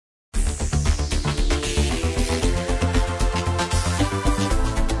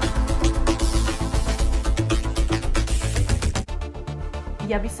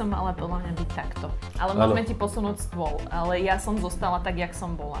Ja by som mala podľa mňa byť takto. Ale môžeme ti posunúť stôl. Ale ja som zostala tak, jak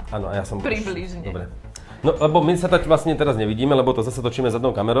som bola. Áno, a ja som... Približne. Dobre. No, lebo my sa to vlastne teraz nevidíme, lebo to zase točíme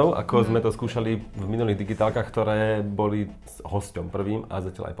zadnou kamerou, ako sme to skúšali v minulých digitálkach, ktoré boli s hosťom prvým a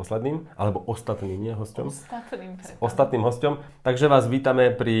zatiaľ aj posledným, alebo ostatným, nie hosťom. Ostatným hosťom. Takže vás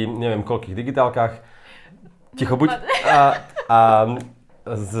vítame pri neviem koľkých digitálkach. Ticho buď. A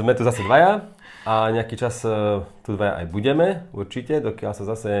sme tu zase dvaja a nejaký čas tu dvaja aj budeme, určite, dokiaľ sa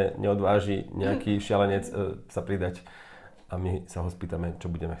zase neodváži nejaký šialenec sa pridať a my sa ho spýtame, čo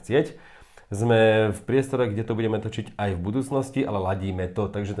budeme chcieť. Sme v priestore, kde to budeme točiť aj v budúcnosti, ale ladíme to,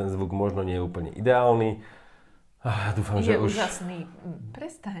 takže ten zvuk možno nie je úplne ideálny. Dúfam, že už... úžasný.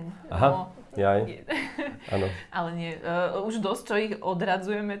 Prestaň. Aha, jaj. Áno. Ale nie, už dosť, čo ich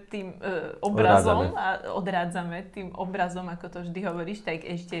odradzujeme tým obrazom a odrádzame tým obrazom, ako to vždy hovoríš, tak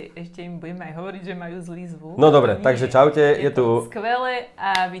ešte im budeme aj hovoriť, že majú zlý zvuk. No dobre, takže čaute, je tu... Skvelé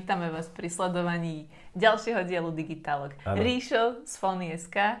a vítame vás pri sledovaní ďalšieho dielu Digitálok. Ríšo z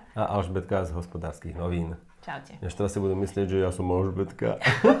Fony.sk a Alžbetka z Hospodárskych novín. Čaute. Až teraz si budem myslieť, že ja som Alžbetka.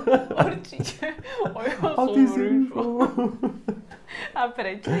 Určite. A ty si Ríšo. A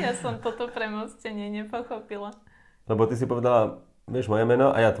prečo? Ja som toto premostenie nepochopila. Lebo ty si povedala, vieš moje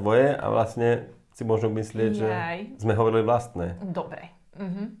meno a ja tvoje a vlastne si možno myslieť, že sme hovorili vlastné. Dobre.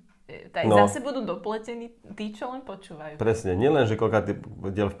 Zase budú dopletení tí, čo len počúvajú. Presne, nielen, že koľkátý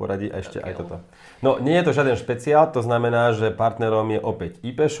diel v poradí a ešte aj toto. No, nie je to žiaden špeciál, to znamená, že partnerom je opäť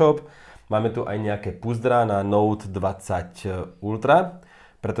IP Shop. Máme tu aj nejaké puzdra na Note 20 Ultra,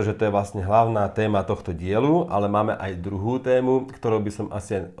 pretože to je vlastne hlavná téma tohto dielu, ale máme aj druhú tému, ktorou by som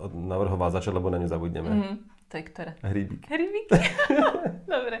asi navrhoval začať, lebo na ňu zabudneme. To je ktorá? Hríbik.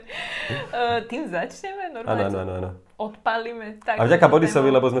 Dobre. Tým začneme normálne? Áno. Odpálime tak. A vďaka Borisovi,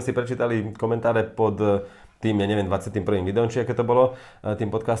 lebo sme si prečítali komentáre pod tým, 21. videom, či aké to bolo,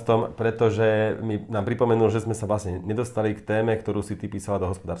 tým podcastom, pretože nám pripomenul, že sme sa vlastne nedostali k téme, ktorú si ty písala do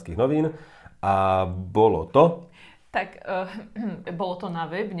Hospodárskych novín a bolo to... Tak bolo to na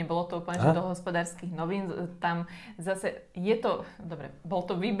web, nebolo to úplne že do Hospodárskych novín. Tam zase je to, dobre, bol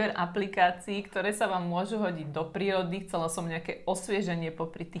to výber aplikácií, ktoré sa vám môžu hodiť do prírody. Chcela som nejaké osvieženie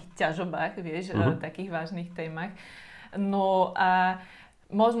popri tých ťažobách, vieš, takých vážnych témach. No a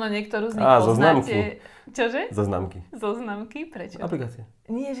možno niektorú z nich poznáte. Čože? Zoznamky? Prečo? Aplikácie.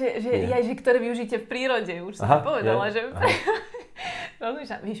 Nie, že ktoré využijete v prírode. Už som povedala, že...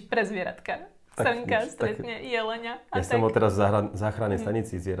 Rozumíš, vieš, pre zvieratka. Srnka stretne jelenia. Ja som bol teraz v záchrannej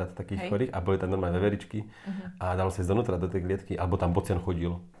stanici zvierat takých chorých a boli tam normálne veveričky a dalo sa ísť donútra do tej klietky, alebo tam bocian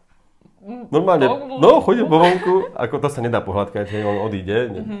chodil. Normálne, chodil po vonku, ako to sa nedá pohľadkať, hej, on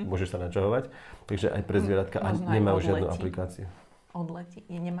odíde, môžeš sa načahovať, takže aj pre zvieratka a nemajú žiadnu aplikáciu. Odletí.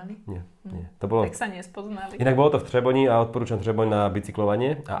 Nemali? Nie. To bolo... Tak sa nespoznali. Inak bolo to v Třeboni a odporúčam Třeboň na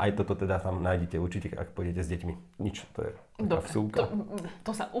bicyklovanie a aj toto teda tam nájdete určite, ak pôjdete s deťmi. Nič, to je taká vsúka.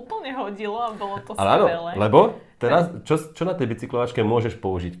 To sa úplne hodilo a bolo to skvelé. Ale áno, lebo teraz, čo na tej bicyklovačke môžeš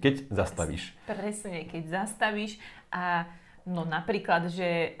použiť, keď zastavíš? Presne, keď zastavíš a no napríklad,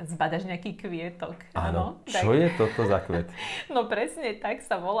 že zbadaš nejaký kvietok. Áno. Čo je toto za kvet? No presne, tak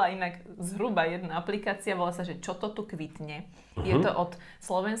sa volá inak zhruba jedna aplikácia, volá sa, že Čo to tu kvitne. Je to od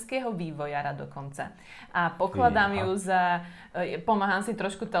slovenského vývojára dokonca. A pokladám ju za... Pomáham si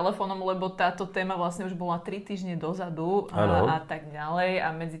trošku telefónom, lebo táto téma vlastne už bola 3 týždne dozadu a tak ďalej.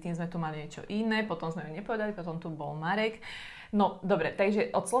 A medzi tým sme tu mali niečo iné, potom sme ju nepovedali, potom tu bol Marek. No, dobre,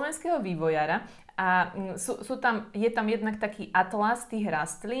 takže od slovenského vývojára a je tam jednak taký atlas tých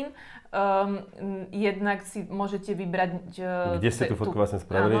rastlín, jednak si môžete vybrať... Kde ste tú fotku vlastne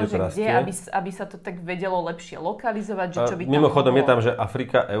spravili, že to rastie? Aby sa to tak vedelo lepšie lokalizovať, že čo by tam mimochodom je tam, že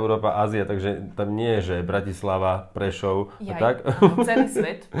Afrika, Európa, Ázia, takže tam nie je, že Bratislava, Prešov a tak. Áno, celý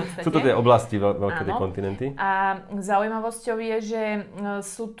svet v podstate. Sú to tie oblasti, veľké tie kontinenty. A zaujímavosťou je, že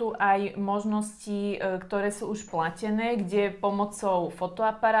sú tu aj možnosti, ktoré sú už platené, kde pomocou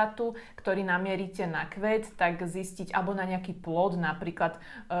fotoaparátu, ktorý namieríte na kvet, tak zistiť, alebo na nejaký plod, napríklad,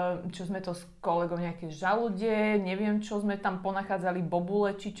 čo sme to s kolegou, nejaké žaludie, neviem, čo sme tam ponachádzali,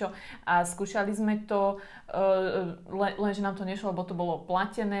 bobule, či čo. A skúšali sme to, lenže nám to nešlo, lebo to bolo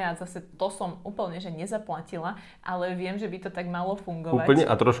platené a zase to som úplne, že nezaplatila, ale viem, že by to tak malo fungovať. Úplne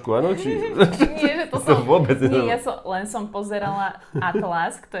a trošku, áno? Nie, že to som... vôbec nie, len som pozerala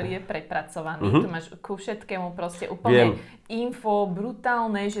atlas, ktorý je prepracovaný. Tu máš ku všetkému proste úplne info,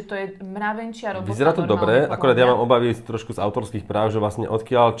 brutálne, že to je mravenčia robota. Vyzerá to dobre, akorát ja mám obavy trošku z autorských práv, že vlastne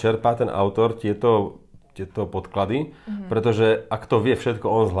odkiaľ čerpá ten autor tieto tieto podklady, pretože ak to vie všetko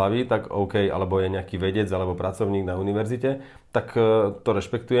on z hlavy, tak OK, alebo je nejaký vedec alebo pracovník na univerzite, tak to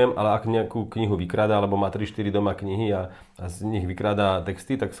rešpektujem, ale ak nejakú knihu vykráda, alebo má 3-4 doma knihy a z nich vykráda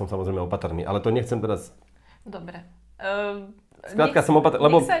texty, tak som samozrejme opatrný. Ale to nechcem teraz... Dobre. Skrátka som opatrný,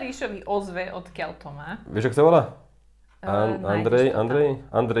 lebo... Nech sa Ríšovi ozve, odkiaľ to má. Vieš, ako sa volá?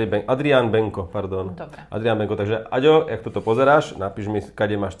 Adrián Benko, pardon. Dobre. Adrián Benko, takže Aďo, jak toto pozeráš, napíš mi,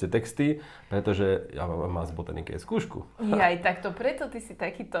 kade máš tie texty, pretože ja mám z botaniky skúšku. Jaj, tak to preto ty si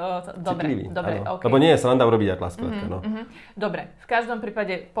takýto... Dobre, okay. Lebo nie je sranda urobiť atlas, no. Dobre, v každom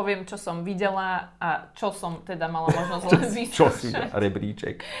prípade poviem, čo som videla a čo som teda mala možnosť len vyskúšať. Čo si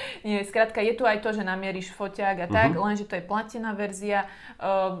rebríček. Nie, skrátka, je tu aj to, že namieríš foťák a tak, lenže to je platená verzia.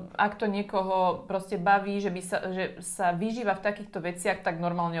 Ak to niekoho proste baví, že sa vyžíva v takýchto veciach, tak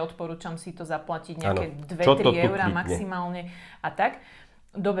normálne odporúčam si to zaplatiť nejaké 2-3 eurá maximálne a tak.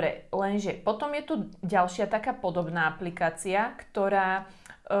 Dobre, lenže potom je tu ďalšia taká podobná aplikácia, ktorá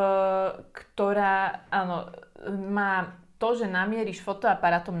má to, že namieríš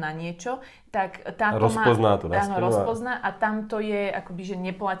fotoaparátom na niečo, tak táto rozpozná to. Rozpozná a tam to je akoby, že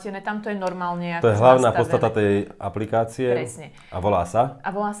neplatené, tam to je normálne. To je hlavná podstata tej aplikácie. Presne. A volá sa?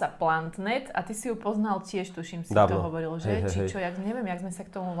 PlantNet a ty si ju poznal tiež, tuším, si to hovoril, že? Čo, neviem, jak sme sa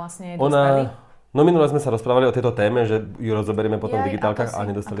k tomu vlastne dostali. No minule sme sa rozprávali o tejto téme, že ju rozoberieme potom v digitálkach a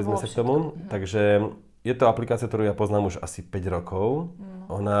nedostali sme sa k tomu. Takže je to aplikácia, ktorú ja poznám už asi 5 rokov.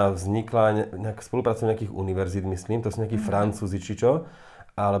 Ona vznikla nejak spoluprácou nejakých univerzít, myslím, to sú nejakí Francúzi či čo,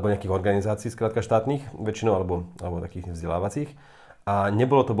 alebo nejakých organizácií, skrátka štátnych, väčšinou, alebo takých vzdelávacích. A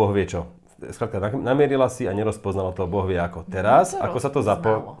nebolo to boh vie čo. Skrátka, namierila si a nerozpoznala to boh vie ako. Teraz, ako sa to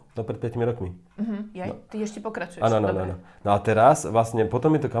zapolo? No pred 5 rokmi. Ty ešte pokračuješ. Áno. No a teraz vlastne,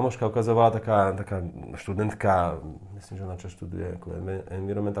 potom mi to kamoška ukazovala taká študentka, myslím, že ona čo študuje ako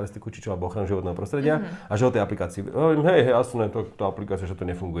environmentalistiku, či čo, alebo ochranu životného prostredia, a že o tej aplikácii, hej, jasné, to aplikácia, že to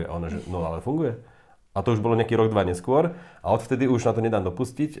nefunguje. A ona, že no ale funguje. A to už bolo nejaký rok, 2 neskôr a odvtedy už na to nedám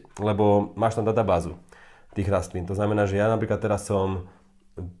dopustiť, lebo máš tam databázu tých rastlín. To znamená, že ja napríklad teraz som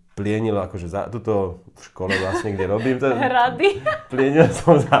plienil akože tuto v škole vlastne, kde robím. Hrady? Plienil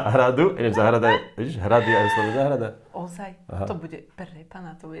som záhradu. Záhrada, vidíš, hrady aj slovo záhrada. Ozaj? Aha. To bude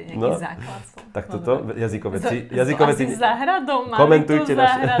prepána, to bude nejaký základ. Tak toto, jazykoveci. Asi záhradom mali komentujte tú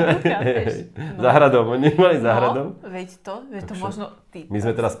záhradu, chápeš? Záhradom, oni mali záhradom. Veď to možno ty. My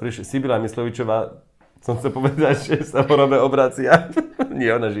sme teraz prišli, Sibila Myslovičová, som chcel povedať, že sa porobé obracia.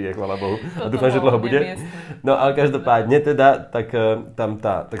 Nie, ona žije, chvála Bohu. A dúfam, že dlho bude. No ale každopádne teda,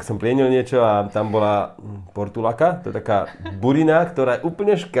 tak som plienil niečo a tam bola portulaka, to je taká burina, ktorá je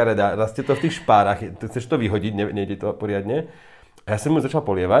úplne škaredá. Rastie to v tých špárach, chceš to vyhodiť, nejde to poriadne. A ja som mu začal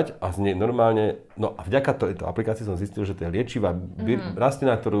polievať a z nej normálne, no a vďaka tejto aplikácii som zistil, že to je liečivá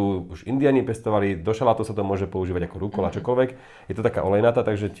rastlina, ktorú už Indiani pestovali, do šalátu sa to môže používať ako rukol a čokoľvek. Je to taká olejnatá,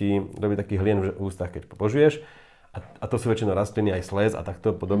 takže ti robí taký hlien v ústach, keď požuješ. A to sú väčšinou rastliny, aj slez a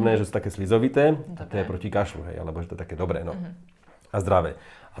takto podobné, že sú také slizovité. A to je proti kašlu, hej, alebo že to je také dobré, no. A zdravé.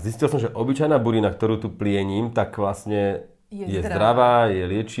 A zistil som, že obyčajná burina, ktorú tu pliením, tak vlastne je zdravá, je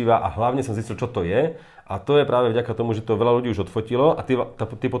liečivá a hlavne som zistil, čo to je. A to je práve vďaka tomu, že to veľa ľudí už odfotilo a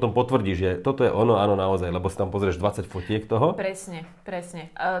ty potom potvrdíš, že toto je ono, áno, naozaj, lebo si tam pozrieš 20 fotiek toho. Presne.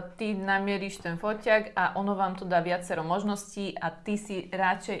 Ty namieríš ten foťák a ono vám to dá viacero možností a ty si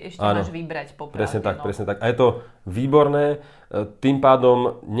radšej ešte máš vybrať popravde. Presne tak. A je to výborné. Tým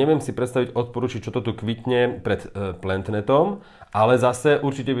pádom neviem si predstaviť, odporúčiť, čo to tu kvitne pred PlantNetom, ale zase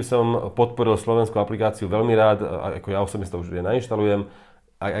určite by som podporil slovenskú aplikáciu veľmi rád, ako ja osobne to už nainštalujem.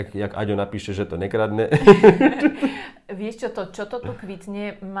 Jak Aďo napíše, že to nekradne. Vieš čo to tu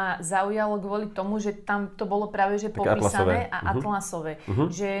kvitne ma zaujalo kvôli tomu, že tam to bolo práve že popísané atlasové.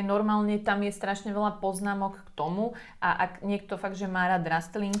 Že normálne tam je strašne veľa poznámok k tomu a ak niekto fakt, že má rád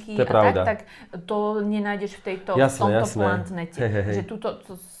rastlinky tak to nenájdeš v tomto PlantNete. Že tuto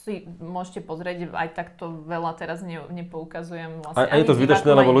si môžete pozrieť, aj tak to veľa teraz nepoukazujem. Vlastne, a je to zbytočné,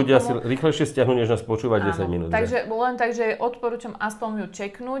 lebo ľudia si rýchlejšie stiahnu, než nás počúvať 10 minút. Takže odporúčam aspoň ju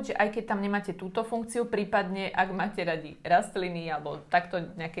čeknúť, aj keď tam nemáte túto funkciu, prípadne ak máte radi rastliny alebo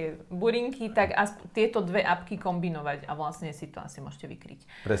takto nejaké burinky, tak tieto dve apky kombinovať a vlastne si to asi môžete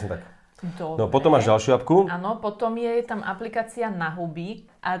vykryť. Presne tak. Dobre. No potom máš ďalšiu apku. Áno, potom je tam aplikácia Nahuby.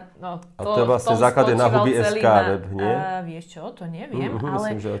 A to je vlastne základ je Nahuby.sk web, nie? Vieš čo, to neviem,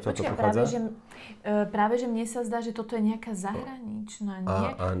 ale myslím, že to práve že mne sa zdá, že toto je nejaká zahraničná, nie?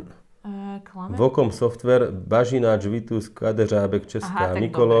 Vokom Software, Bažináč, Vitus, Kadeřábek, Česká,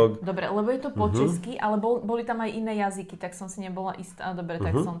 Nikolog. Dobre, lebo je to po česky, ale boli tam aj iné jazyky, tak som si nebola istá. Dobre,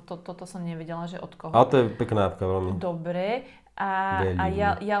 tak toto som nevedela, že od koho. Ale to je pekná apka veľmi. Dobre. A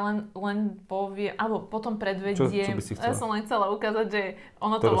ja len poviem, alebo potom predvediem, ja som len chcela ukázať, že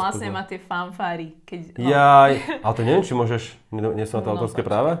ono to vlastne má tie fanfáry. Jaj, ale to neviem, či môžeš, nie sú na to autorské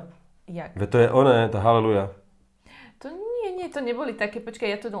práva? Jak? Veď to je oné, tá haleluja. Nie, to neboli také, počkaj,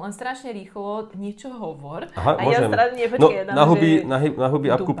 ja to len strašne rýchlo niečo hovor. Aha, a môžem. Ja strašne, počkaj, ja dám, na huby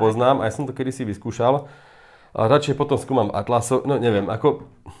apku poznám, aj som to kedysi vyskúšal, ale radšej potom skúmam Atlasov, no neviem,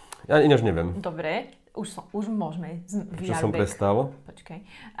 ja ináč neviem. Dobre. Už môžeme. Čo som prestal? Počkaj.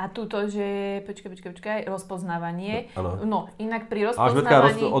 A túto, že... Počkaj. Rozpoznávanie. Áno. No, inak pri Až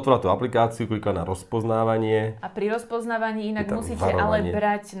rozpoznávaní... otvorila tú aplikáciu, klikla na rozpoznávanie. A pri rozpoznávaní inak musíte ale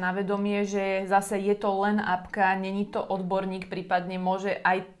brať na vedomie, že zase je to len apka, není to odborník, prípadne môže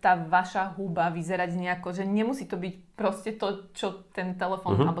aj tá vaša huba vyzerať nejako, že nemusí to byť proste to, čo ten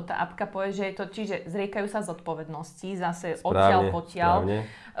telefón alebo tá apka povie, že je to, čiže zriekajú sa zodpovednosti, zase odtiaľ potiaľ.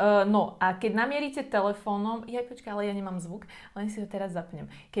 No a keď namierite telefónom, ale ja nemám zvuk, len si ho teraz zapnem.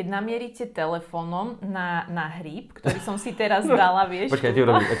 Keď namierite telefónom na hríb, ktorý som si teraz dala, vieš. Počkaj,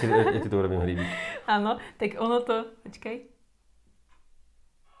 ja ti to urobím hríbik. Áno, tak ono to, počkaj.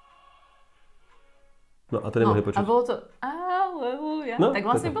 No a to nemohli počuť. A bolo to, aleluja. No, tak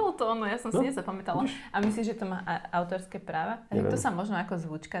vlastne bolo to ono, ja som si nezapamätala. A myslíš, že to má autorské práva? A to sa možno ako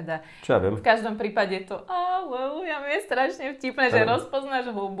zvučka dá. Čo ja viem. V každom prípade to aleluja, mi je strašne vtipné, že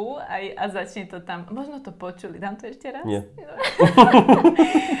rozpoznáš hubu a začne to tam. Možno to počuli. Dám to ešte raz? Nie.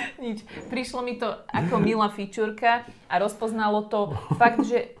 Nič. Prišlo mi to ako milá fičurka a rozpoznalo to fakt,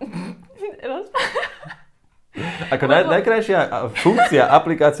 že... Ako najkrajšia funkcia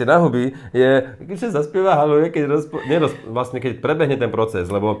aplikácie na huby je, keď sa zaspieva haluje, vlastne keď prebehne ten proces,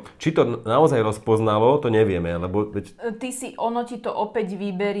 lebo či to naozaj rozpoznalo, to nevieme, lebo ono ti to opäť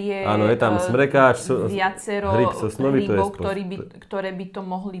vyberie. Áno, je tam smrekáč, viacero hryb sosnový, hrybov, ktoré by to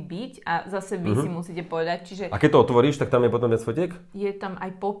mohli byť a zase vy si musíte povedať, čiže... A keď to otvoríš, tak tam je potom viac fotiek? Je tam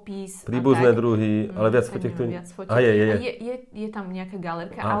aj popis. Príbuzné druhy, ale viac fotiek tu... Je tam nejaká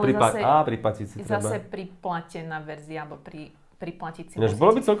galerka, ale zase priplatená verzia, alebo priplatiť si.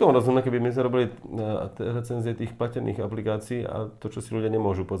 Bolo by celkom rozumné, keby my sme robili recenzie tých platených aplikácií a to, čo si ľudia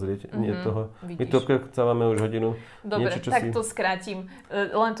nemôžu pozrieť. Nie toho. Vidíš. My to obkecávame už hodinu. Dobre, tak to skrátim.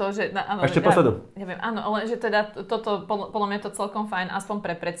 Len to, že... Áno, ešte poslednú. Ja viem, áno, ale že teda toto, podľa mňa je to celkom fajn, aspoň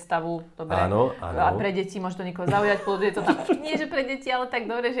pre predstavu. Dobre. Áno. A pre deti môže to niekoho zaujať, je to tam... Nie, že pre deti, ale tak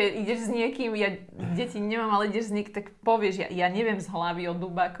dobre, že ideš s niekým, ja deti nemám, ale ideš s niekým, tak povieš, ja neviem z hlavy o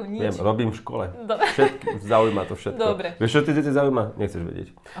dubáku nič. Robím v škole. Zaujíma to všetko. Dobre. Vieš, čo ty zaujíma? Nechceš vedieť.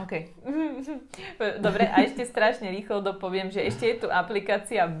 OK. Dobre, a ešte strašne rýchlo dopoviem, že ešte je tu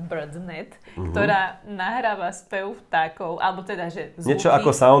aplikácia Birdnet, ktorá nahráva spev vtákov, alebo teda, že zvuky. Niečo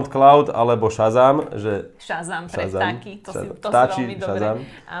ako SoundCloud alebo Shazam, že... Shazam pre vtáky, to si veľmi dobre.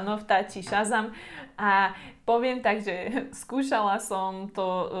 Áno, vtáči Shazam. A poviem tak, že skúšala som to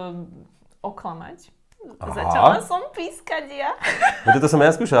oklamať. Začala som pískať ja. No to som ja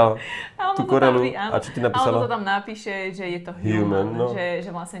skúšal. Tú korelu. A čo ti napísalo? Ale to tam napíše, že je to human, že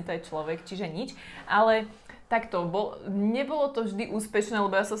vlastne to je človek, čiže nič. Ale takto, nebolo to vždy úspešné,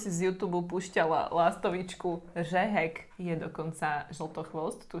 lebo ja som si z YouTube púšťala lastovičku Žehek, je dokonca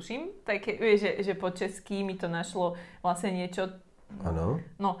žltochvost, tuším. Také, vieš, že po česky mi to našlo vlastne niečo. Áno.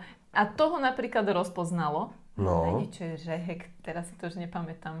 No, a toho napríklad rozpoznalo. No. Čo je Žehek, teraz si to už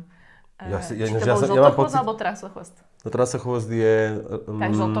nepamätám. Či to bol žltochvost alebo trasochvost? No trasochvost je...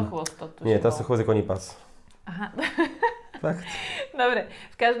 Tak žltochvost to tuším. Nie, trasochvost je konipas. Aha. Fakt? Dobre,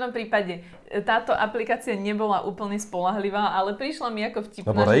 v každom prípade táto aplikácia nebola úplne spoľahlivá, ale prišla mi ako vtipná,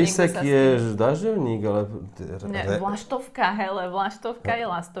 lebo rejsek je dažďovník, ale... Vlaštovka, vlaštovka je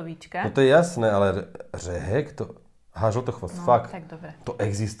lastovička. No to je jasné, ale Žehek to... Aha, žltochvost, fakt. Tak dobre. To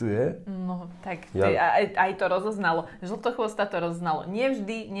existuje? No, tak aj to rozoznalo. Žltochvosta to rozoznalo. Nie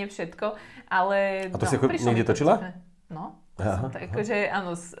vždy, nie všetko, ale... A to si niekde točila? No. Takže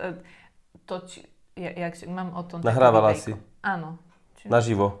áno, mám o tom... Nahrávala si? Áno.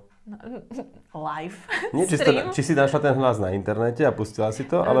 Naživo? Live. Nie, či si našla ten hlas na internete a pustila si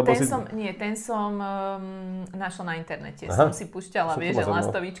to? Alebo ten som našla na internete. Som si púšťala, vieš, že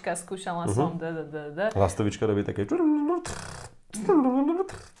lastovička, skúšala som. Lastovička robí také...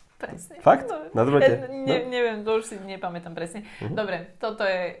 Presne. Fakt? Na druhote? Neviem, to už si nepamätám presne. Dobre, toto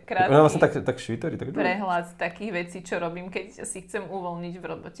je krátky Ona vlastne tak švítori, tak prehľad takých vecí, čo robím, keď si chcem uvoľniť v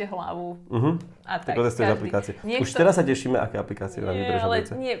robote hlavu. A tak otestuješ aplikácie. Už teraz sa tešíme, aké aplikácie na vybereš. Ale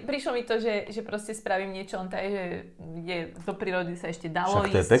prišlo mi to, že proste spravím niečo, on tak, že do prírody sa ešte dalo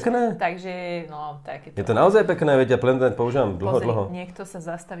ísť. Však to je pekné. Takže, no, také to. Je to naozaj pekné, veď ja Planetnet používam dlho. Niekto sa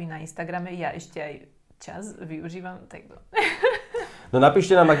zastaví na Instagrame, ja ešte aj čas využívam, tak No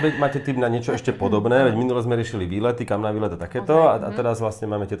napíšte nám, ak máte tip na niečo ešte podobné, veď minule sme riešili výlety, kam na výlet a takéto a teraz vlastne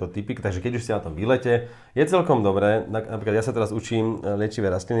máme tieto tipy, takže keď už ste na tom výlete, je celkom dobré, napríklad ja sa teraz učím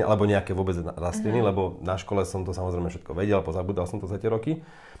liečivé rastliny, alebo nejaké vôbec rastliny, lebo na škole som to samozrejme všetko vedel, pozabudal som to za tie roky.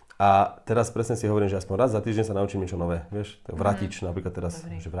 A teraz presne si hovorím, že aspoň raz za týždeň sa naučím niečo nové, vieš, vratič napríklad teraz,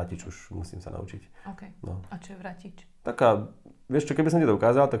 že vratič už musím sa naučiť. Okay. No. A čo je vratič? Taká, vieš čo, keby som ti to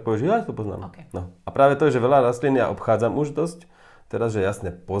ukázal, tak povieš, že ja to poznám. Okay. No. A práve to je, že veľa rastlín ja obchádzam už dosť. Teraz, že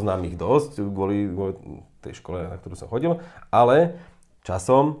jasne, poznám ich dosť kvôli tej škole, na ktorú som chodil, ale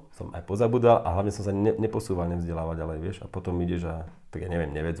časom som aj pozabudal a hlavne som sa neposúval nevzdelávať ďalej, vieš, a potom ideš a tak ja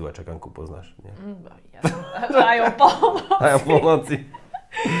neviem, nevedzu a čakanku poznáš, nie? Aj o polnoci. Aj o polnoci.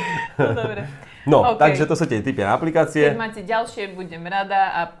 No dobre. No, takže to sú tie tipy na aplikácie. Keď máte ďalšie, budem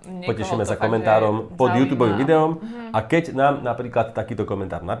rada a potešíme sa komentárom pod YouTubeovým videom. A keď nám napríklad takýto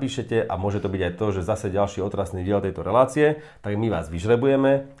komentár napíšete a môže to byť aj to, že zase ďalší otrasný diel tejto relácie, tak my vás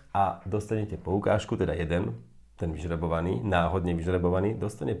vyžrebujeme a dostanete poukážku, teda jeden, ten vyžrebovaný, náhodne vyžrebovaný,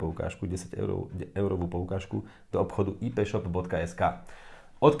 dostane poukážku, 10 eurovú poukážku do obchodu ipshop.sk.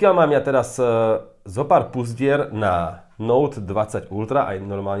 Odkiaľ mám ja teraz zo pár puzdier na Note 20 Ultra, aj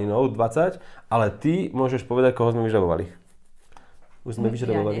normálny Note 20, ale ty môžeš povedať, koho sme vyžrebovali. Už sme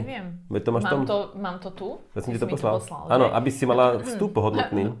vyžrebovali. Ja neviem. Mám to tu? Ja som ti to poslal. Áno, aby si mala vstup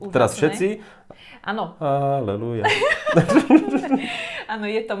hodnotný. Teraz všetci. Áno. Aleluja. Áno,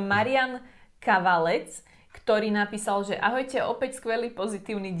 je to Marian Kavalec, ktorý napísal, že ahojte, opäť skvelý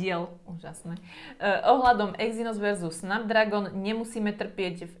pozitívny diel. Úžasné. Ohľadom Exynos versus Snapdragon nemusíme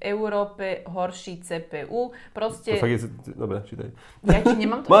trpieť v Európe horší CPU. Proste... To fakt je... Dobre, čítaj. Ja ti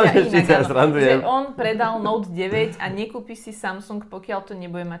nemám to inak, že on predal Note 9 a nekúpi si Samsung, pokiaľ to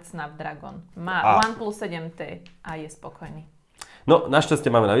nebude mať Snapdragon. Má OnePlus 7T a je spokojný. No, našťastie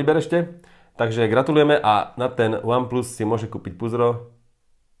máme na výber ešte, takže gratulujeme a na ten OnePlus si môže kúpiť puzro.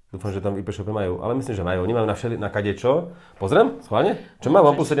 Dúfam, že tam v IP-shope majú, ale myslím, že majú. Oni majú na kadečo. Pozriem, schválne. Čo má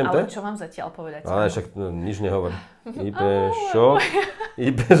OnePlus 7T? Ale čo mám zatiaľ povedať? Ale však nič nehovor.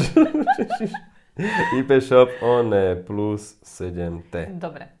 IP-shop OnePlus 7T.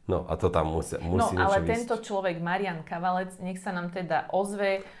 Dobre. No a to tam musí No ale niečo tento človek, Marian Kavalec, nech sa nám teda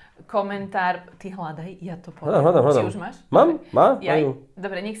ozve, komentár, ty hľadaj, ja to poviem. Hľadám. Či už máš? Mám?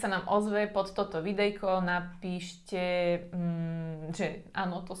 Dobre, nech sa nám ozve pod toto videjko, napíšte, že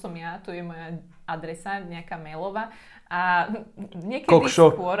áno, to som ja, tu je moja adresa, nejaká mailová a niekedy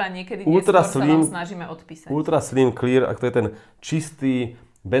skôr a niekedy neskôr sa vám snažíme odpísať. Ultra Slim Clear, ak to je ten čistý,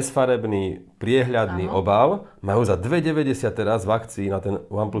 bezfarebný, priehľadný obal, majú za 2,90 teraz v akcii na ten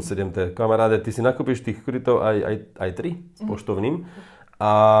OnePlus 7T. Kamaráde, ty si nakúpiš tých krytov aj 3 s poštovným.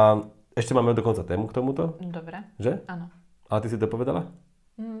 A ešte máme dokonca tému k tomuto. Dobre. Že? Áno. Ale ty si to povedala?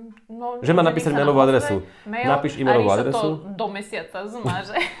 No, že má napísať mailovú adresu. Napíš e-mailovú adresu. To do mesiaca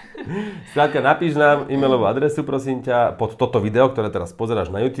zmaže. Skrátka, napíš nám e-mailovú adresu, prosím ťa, pod toto video, ktoré teraz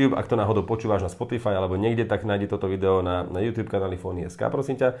pozeráš na YouTube. Ak to náhodou počúvaš na Spotify alebo niekde, tak nájdi toto video na YouTube kanáli Fóny.sk,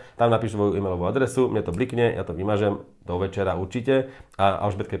 prosím ťa. Tam napíš svoju e-mailovú adresu, mne to blikne, ja to vymažem do večera určite a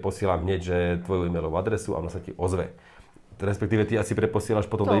Alžbetke posielam hneď, že tvoju e-mailovú adresu a ona sa ti ozve. Respektíve ty asi preposielaš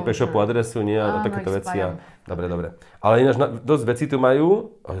potom do IP-shopu adresu, nie? A takéto veci. Dobre. Ale ináč dosť vecí tu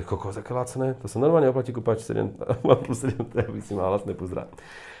majú. Ale kokos, aké lacné. To sa normálne oplatí kúpať 7 plus 7, aby si mal vlastné púzdra.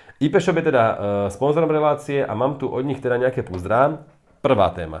 IP-shop je teda sponzorom relácie a mám tu od nich teda nejaké púzdra.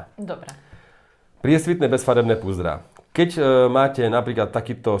 Prvá téma. Dobre. Priesvitné bezfarebné púzdra. Keď máte napríklad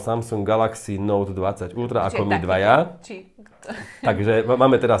takýto Samsung Galaxy Note 20 Ultra ako my dvaja, takže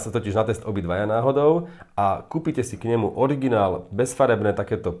máme teraz totiž na test obidvaja náhodou a kúpite si k nemu originál bezfarebné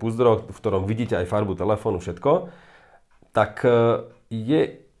takéto púzdro, v ktorom vidíte aj farbu telefónu, všetko, tak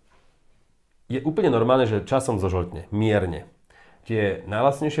je úplne normálne, že časom zožltne, mierne. Tie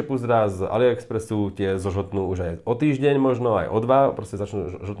najlacnejšie púzdra z AliExpressu tie zožltnú už aj o týždeň, možno aj o 2, proste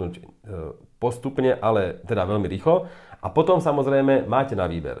začnú žltnúť postupne, ale teda veľmi rýchlo. A potom samozrejme máte na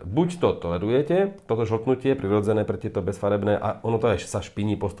výber. Buď to tolerujete, toto žltnutie prirodzené pre tieto bezfarebné, a ono to aj sa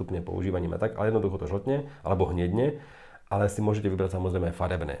špiní postupne používaním a tak, ale jednoducho to žltne, alebo hnedne, ale si môžete vybrať samozrejme aj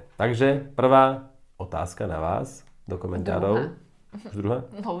farebné. Takže prvá otázka na vás do komentárov. Už druhá?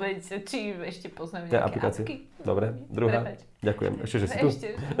 No veď, či ešte poznáme Tie nejaké aplikácie. appky? Dobre, druhá. Prepač. Ďakujem. Ešte, že si tu? Ešte,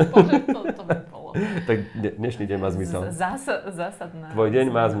 bože, to by bolo. Tak dnešný deň má zmysel. Zásadná. Tvoj deň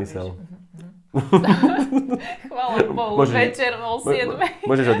má zmysel. Chvála Bohu, večer o 7.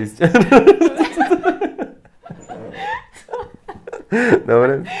 Môžeš odísť.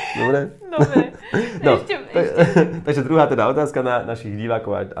 Dobre. No, ešte. Takže druhá teda otázka na našich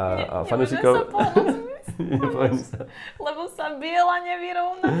divákov a fanúšikov. Lebo sa biela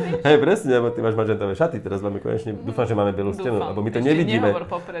nevyrovná. Hej, presne, lebo ty máš magentové šaty, teraz máme konečne, dúfam, že máme bielu stenu, lebo my to nevidíme. Nehovor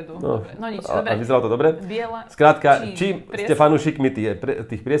popredu. No nič, dobre. A vyzeralo to dobre? Biela. Skrátka, či ste fanúšikmi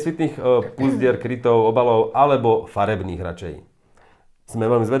tých priesvitných puzdier, krytov, obalov, alebo farebných radšej. Sme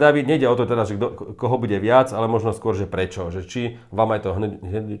veľmi zvedaví, nejde o to teda, že koho bude viac, ale možno skôr, že prečo. Že či vám aj to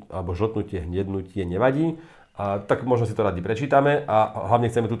alebo žltnutie, hnednutie nevadí. A tak možno si to radi prečítame a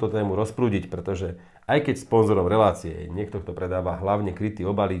hlavne chceme túto tému rozprúdiť, pretože aj keď sponzorom relácie je niekto, kto predáva hlavne krytý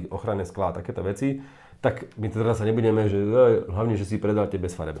obaly, ochranné sklá a takéto veci, tak my teda sa nebudeme, že hlavne, že si predáte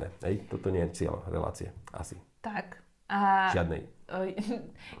bezfarebné. Toto nie je cieľ relácie. Asi. Tak. Žiadnej.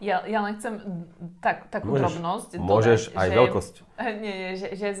 Ja len chcem takú drobnosť. Môžeš aj veľkosť. Nie,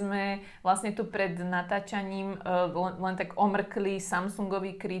 že sme vlastne tu pred natáčaním len tak omrkli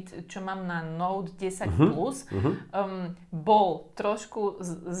Samsungový kryt, čo mám na Note 10 Plus. Bol trošku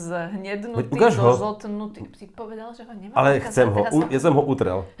zhnednutý, zozltnutý. Si povedal, že ho nemám? Ale chcem ho, ja som ho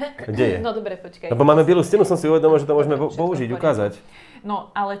utrel. Kde je? No dobre, počkaj. Lebo máme bielu stenu, som si uvedomil, že to môžeme použiť, ukázať.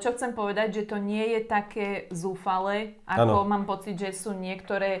 No, ale čo chcem povedať, že to nie je také zúfale, ako mám pocit, že sú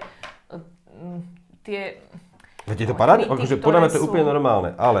niektoré tie... Veď je to paráda? Akože podľa mňa to je úplne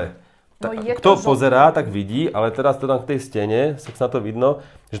normálne, ale kto pozerá, tak vidí, ale teraz to tam k tej stene, sa na to vidno,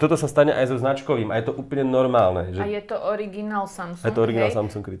 že toto sa stane aj so značkovým a je to úplne normálne. Že... A je to originál Samsung, je to originál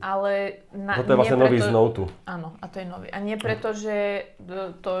Samsung kryt. Ale to je vlastne nový z Note. Áno, a to je nový. A nie preto, že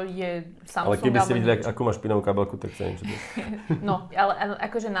to je Samsung. Ale keby ste videli, akú máš špinavú kabelku, tak sa niečo. No, ale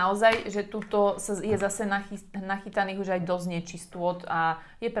akože naozaj, že tuto je zase nachytaných už aj dosť nečistôt a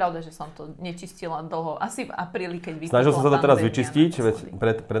je pravda, že som to nečistila dlho. Asi v apríli, keď vypukla. Snažil som sa to teraz vyčistiť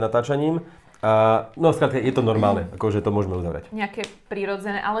pred natáčaním. No skrátka, je to normálne, akože to môžeme uzavrieť. Nejaké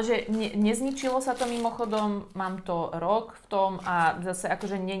prirodzené, ale že nezničilo sa to mimochodom, mám to rok v tom a zase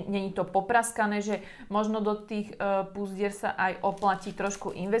akože není to popraskané, že možno do tých puzdier sa aj oplatí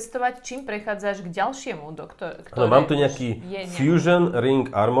trošku investovať. Čím prechádzaš k ďalšiemu, ktoré mám tu nejaký Fusion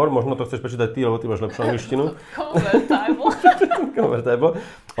Ring Armor, možno to chceš prečítať ty, lebo ty máš lepšiu angličtinu. Convertible.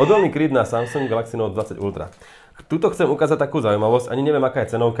 Odolný kryt na Samsung Galaxy Note 20 Ultra. Tuto chcem ukázať takú zaujímavosť, ani neviem, aká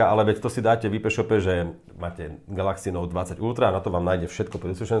je cenovka, ale veď to si dáte v e-shope, že máte Galaxy Note 20 Ultra a na to vám nájde všetko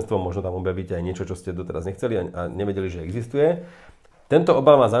príslušenstvo, možno tam objavíte aj niečo, čo ste doteraz nechceli a nevedeli, že existuje. Tento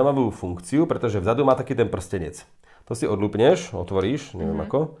obal má zaujímavú funkciu, pretože vzadu má taký ten prstenec. To si odlúpneš, otvoríš, neviem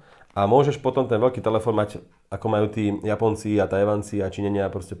ako, a môžeš potom ten veľký telefón mať, ako majú tí Japonci a Tajvanci a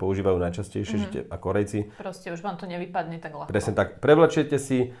Číňania proste používajú najčastejšie, a Korejci. Proste už vám to nevypadne tak ľahko. Presne tak. Prevlečiete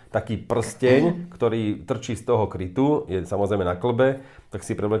si taký prsteň, ktorý trčí z toho krytu, je samozrejme na klbe, tak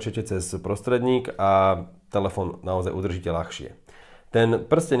si prevlečiete cez prostredník a telefón naozaj udržíte ľahšie. Ten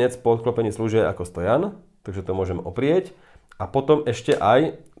prstenec po odklopení slúži ako stojan, takže to môžem oprieť. A potom ešte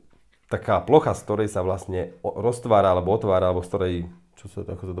aj taká plocha, z ktorej sa vlastne roztvára alebo otvára, alebo z ktorej...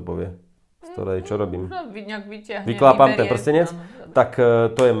 ako sa to povie? Z ktorej, čo robím? Vyklápam ten prstenec. Tak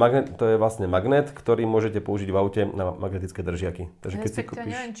to je vlastne magnet, ktorý môžete použiť v aute na magnetické držiaky. Takže keď si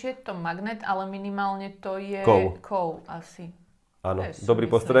kúpiš... Neviem, či je to magnet, ale minimálne to je kov asi. Áno, dobrý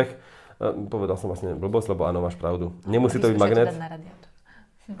postreh. Povedal som vlastne blbosť, lebo áno, máš pravdu. Nemusí to byť magnet.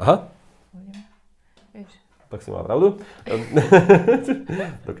 Aha. Vieš. Tak si mal pravdu.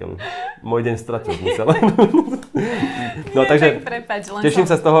 Môj deň stratil zmysel. No takže teším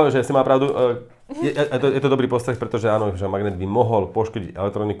sa z toho, že si mal pravdu. Je to dobrý postreh, pretože áno, že magnet by mohol poškodiť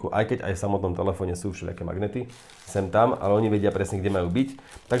elektroniku, aj keď aj v samotnom telefóne sú všelijaké magnety sem tam, ale oni vedia presne, kde majú byť.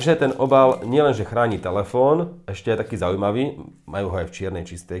 Takže ten obal nielenže chráni telefón, ešte je taký zaujímavý, majú ho aj v čiernej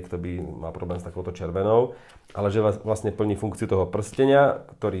čistej, kto by mal problém s takouto červenou, ale že vlastne plní funkciu toho prstenia,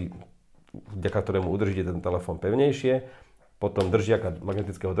 vďaka ktorému udržíte ten telefón pevnejšie, potom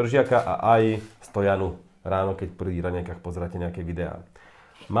magnetického držiaka a aj stojanu ráno, keď pri raňajkách pozeráte nejaké videá.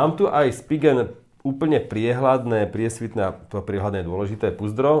 Mám tu aj Spigen úplne priehľadné, priesvitné, to priehľadné je dôležité,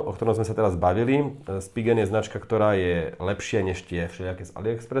 puzdro, o ktorom sme sa teraz bavili. Spigen je značka, ktorá je lepšia než tie všelijaké z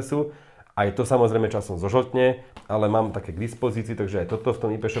AliExpressu Aj to samozrejme časom zožltne, ale mám také k dispozícii, takže aj toto v tom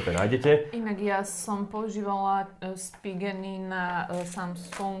IP shope nájdete. Inak ja som používala Spigeny na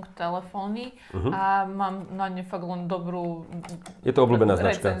Samsung telefóny a mám na ne fakt len dobrú Je to obľúbená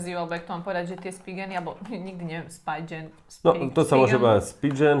značka. Recenziu, alebo jak to mám povedať, že tie Spigeny, alebo nikdy neviem, Spigen. No to sa môže povedať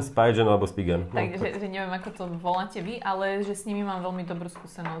Spigen alebo Spigen. Takže že neviem, ako to voláte vy, ale že s nimi mám veľmi dobrú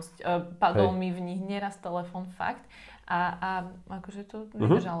skúsenosť. Padol mi v nich nieraz telefón fakt a akože to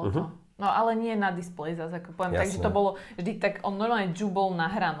vydržalo to. No ale nie na displeji zase, ako poviem. Jasné. Takže to bolo vždy tak, on normálne džubol na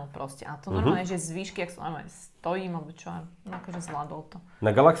hranu proste. A to normálne, že z výšky, ak som normálne stojím, alebo čo, no akože zvládol to.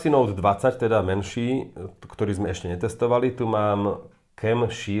 Na Galaxy Note 20, teda menší, ktorý sme ešte netestovali, tu mám Cam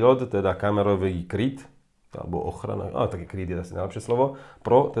Shield, teda kamerový kryt, alebo ochrana, taký kryt je asi najlepšie slovo,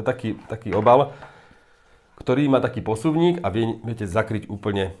 Pro, to je taký obal, ktorý má taký posuvník a viete zakryť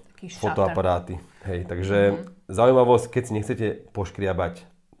úplne fotoaparáty. Hej, takže zaujímavosť, keď si nechcete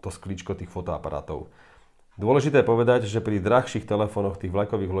poškriabať to sklíčko tých fotoaparátov. Dôležité je povedať, že pri drahších telefónoch, tých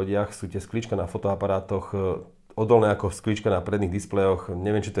vlajkových lodiach sú tie sklíčka na fotoaparátoch odolné ako sklíčka na predných displejoch.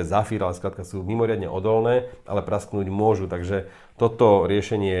 Neviem, či to je zafír, ale skrátka sú mimoriadne odolné, ale prasknúť môžu. Takže toto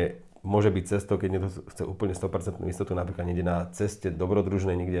riešenie môže byť cestou, keď niekto chce úplne 100% istotu, napríklad niekde na ceste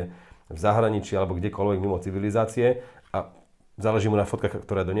dobrodružnej, niekde v zahraničí alebo kdekoľvek mimo civilizácie a záleží mu na fotkách,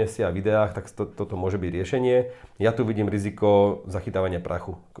 ktoré donesie a videách, tak toto môže byť riešenie. Ja tu vidím riziko zachytávania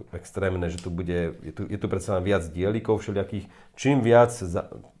prachu extrémne, že je tu predsa len viac dielikov všelijakých. Čím viac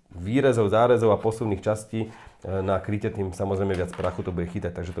výrezov, zárezov a posuvných častí na kryte, tým samozrejme viac prachu to bude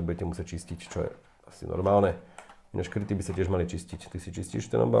chytať, takže to budete musieť čistiť, čo je asi normálne. Ináč kryty by sa tiež mali čistiť. Ty si čistíš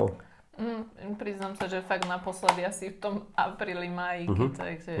ten obal? Priznám sa, že fakt naposledy asi v tom apríli, máji,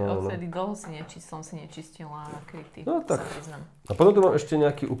 takže odtedy dlho som si nečistila kryty, tak. sa priznám. A potom tu mám ešte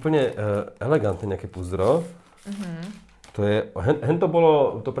nejaký úplne elegantné nejaké puzdro. To je, to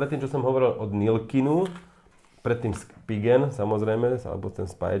bolo to predtým, čo som hovoril od Nilkinu, predtým Spigen, samozrejme, alebo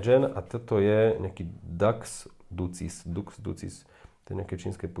ten Spigen, a toto je nejaký Dux Ducis. To je nejaké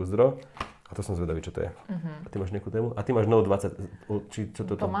čínske puzdro. A to som zvedavý, čo to je. A ty máš nejakú tému? A ty máš Note 20. Či čo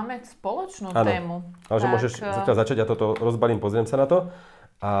toto? To máme spoločnú tému. Ale že môžeš zatiaľ začať, ja toto rozbalím, pozriem sa na to.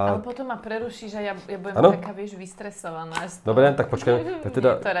 Ale potom ma prerušíš a ja budem taká, vieš, vystresovaná. Dobre, tak počkaj. Tak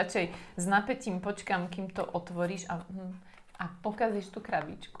teda... To radšej s napätím počkám, kým to otvoríš a pokazíš tú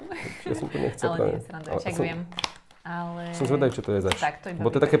krabičku. Ja som to nechcel. Ale nie, sranda, však viem. Ale... Som zvedavý, čo to je zač.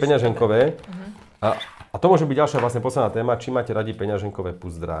 Bo to je také peňaženkové. A to môže byť ďalšia vlastne posledná téma, či máte radi peňaženkové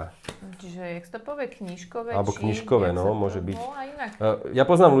puzdrá. Čiže jak sa to povie, knižkové? Alebo knižkové, no, môže byť. Inak. Ja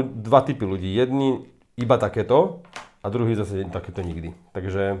poznám dva typy ľudí. Jedni iba takéto a druhý zase takéto nikdy.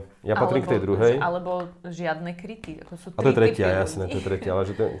 Takže ja patrím k tej druhej. Alebo žiadne kryty. A to je tretia, jasné, to je tretia. Ale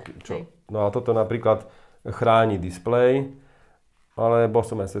že čo? No a toto napríklad chráni displej. Ale bol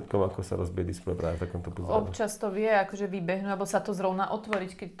som aj svedkom, ako sa rozbije displej práve v takomto puzdre. Občas to vie akože vybehnúť, alebo sa to zrovna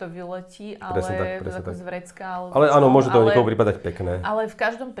otvoriť, keď to vyletí, ale presne tak. Z vrecka. Ale áno, môže to niekomu pripadať pekné. Ale v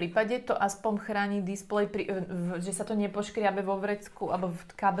každom prípade to aspoň chráni displej, že sa to nepoškriabe vo vrecku, alebo v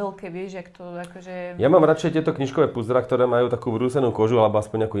kabelke, vieš, jak to akože... Ja mám radšej tieto knižkové puzdra, ktoré majú takú brúsenú kožu, alebo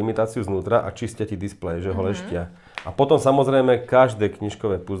aspoň nejakú imitáciu znútra a čistia ti displej, že ho leštia. A potom samozrejme každé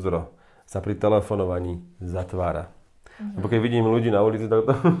knižkové puzdro sa pri telefonovaní zatvára. Lebo keď vidím ľudí na ulici, tak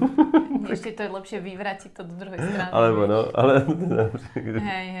to... Ešte to je lepšie vyvrátiť to do druhej strany. Alebo no, ale...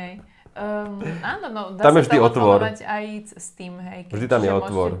 Hej. Áno, no dá tam sa je vždy otvor. aj s tým, hej. Vždy tam je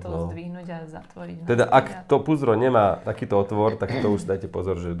otvor. Môžete to zdvihnúť a zatvoriť. Teda ak to puzdro nemá takýto otvor, tak to už dajte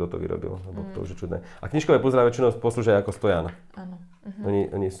pozor, že kto to vyrobil. Lebo to už je čudné. A knižkové puzdra väčšinou poslúžia ako stojan. Áno.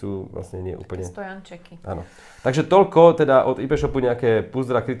 Oni sú vlastne nie úplne... Stojančeky. Áno. Takže toľko teda od IP Shopu nejaké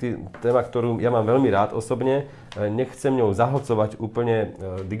puzdra kryty, téma, ktorú ja mám veľmi rád osobne. Nechcem ňou zahlcovať úplne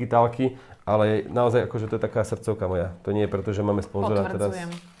digitálky, ale naozaj akože to je taká srdcovka moja. To nie je preto, že máme sponzora teraz.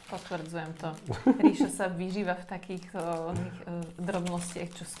 Potvrdzujem to. Ríša sa vyžíva v takých drobnostiach,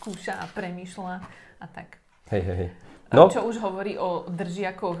 čo skúša a premýšľa a tak. Hej. No. Čo už hovorí o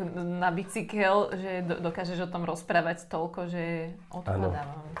držiakoch na bicykel, že dokážeš o tom rozprávať toľko, že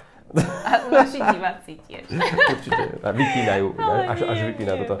odpadávam. A naši diváci tiež. Určite. A vypínajú. Až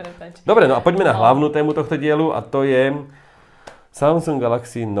vypína toto. Prepáč. Dobre, no a poďme na hlavnú tému tohto dielu a to je Samsung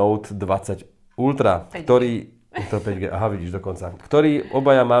Galaxy Note 20 Ultra, 5G. ktorý... To 5G, aha, vidíš dokonca. Ktorý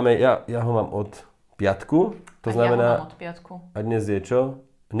obaja máme, ja ho mám od piatku. To znamená... Ja ho mám od piatku. A dnes je čo?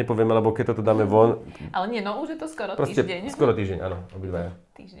 Nepovieme, lebo keď toto dáme von... Ale nie, no už je to skoro proste týždeň. Skoro týždeň, áno, obidvaja.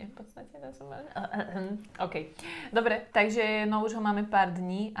 Týždeň v podstate. OK. Dobre, takže no už ho máme pár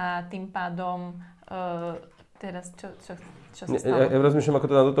dní a tým pádom Teraz čo sa stalo? Ja rozmýšľam, ako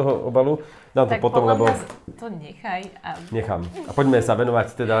to dám do toho obalu. Dám to tak potom, lebo... to nechaj. Nechám. A poďme sa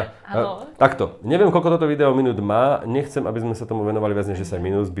venovať teda... Takto. Neviem, koľko toto video minút má. Nechcem, aby sme sa tomu venovali viac než 10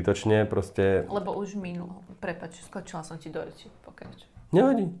 minút. Zbytočne proste... Lebo už minulo. Prepáč, skočila som ti do reči. Pokračuj.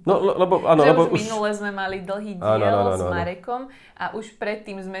 Nevadí. No, lebo áno, lebo už minule sme mali dlhý diel s Marekom a už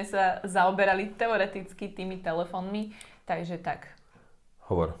predtým sme sa zaoberali teoreticky tými telefónmi. Takže tak.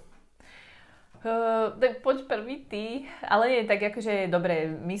 Hovor. Tak poď prvý ty, ale nie, tak akože dobre,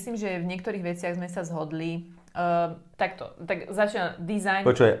 myslím, že v niektorých veciach sme sa zhodli. Tak začína design.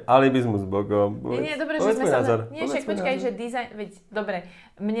 Počuj, alibizmus bokom. Nie, dobre, že sme sa... Nie, však počkaj, že design, veď, dobre,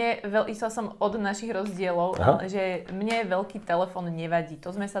 išla som od našich rozdielov, ale že mne veľký telefón nevadí. To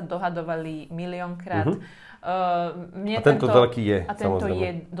sme sa dohadovali miliónkrát. A tento veľký je, a tento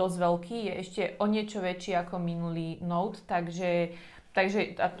je dosť veľký, je ešte o niečo väčší ako minulý Note, takže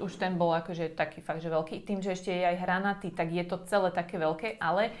a už ten bol akože taký fakt, že veľký. Tým, že ešte je aj hranatý, tak je to celé také veľké,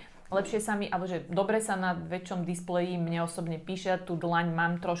 ale lepšie sa mi, alebo že dobre sa na väčšom displeji mne osobne píše, tú dlaň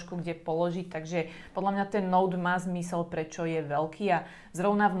mám trošku kde položiť, takže podľa mňa ten Note má zmysel, prečo je veľký a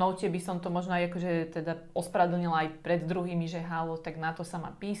zrovna v Note by som to možno aj akože teda ospravedlnila aj pred druhými, že halo, tak na to sa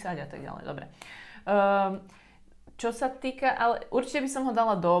má písať a tak ďalej. Dobre. Čo sa týka, ale určite by som ho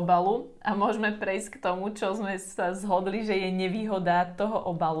dala do obalu a môžeme prejsť k tomu, čo sme sa zhodli, že je nevýhoda toho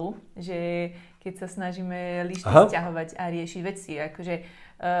obalu, že keď sa snažíme lišty sťahovať a riešiť veci, akože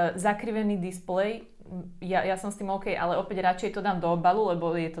zakrivený displej, ja som s tým OK, ale opäť radšej to dám do obalu,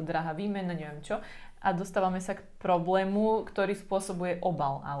 lebo je to drahá výmena, neviem čo. A dostávame sa k problému, ktorý spôsobuje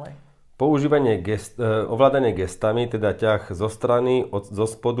obal, ale... Používanie ovládanie gestami, teda ťah zo strany, zo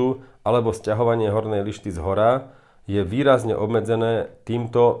spodu, alebo sťahovanie hornej lišty z hora, je výrazne obmedzené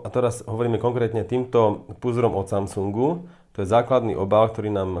týmto, a teraz hovoríme konkrétne týmto púzrom od Samsungu. To je základný obal, ktorý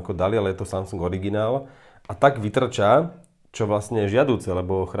nám ako dali, ale je to Samsung originál. A tak vytrčá, čo vlastne je žiaduce,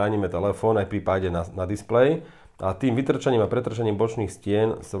 lebo chránime telefón aj pri páde na displej. A tým vytrčaním a pretrčaním bočných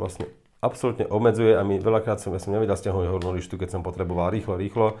stien sa vlastne absolútne obmedzuje a veľakrát ja som nevedel stiahnuť hornú lištu, keď som potreboval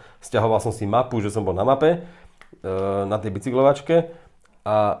rýchlo. Stiahoval som si mapu, že som bol na mape, na tej bicyklovačke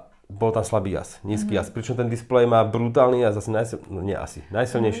a bol tam slabý jas, nízky jas. Pričom ten displej má brutálny jas,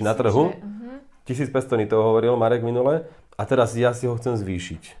 najsilnejší na trhu. 1500 to hovoril Marek minule a teraz ja si ho chcem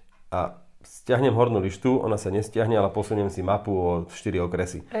zvýšiť. A stiahnem hornú lištu, ona sa nestiahne, ale posuniem si mapu o 4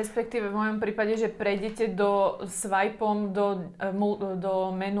 okresy. Respektíve v mojom prípade, že prejdete swipeom do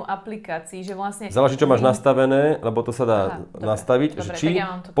menu aplikácií, že vlastne... Záleží, čo máš nastavené, lebo to sa dá nastaviť, dobre, že či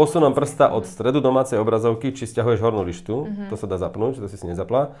posunom prsta od stredu domácej obrazovky, či stiahuješ hornú lištu, to sa dá zapnúť, to si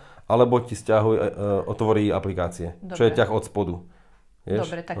nezaplá, alebo ti otvorí aplikácie, čo je ťah od spodu. Vieš?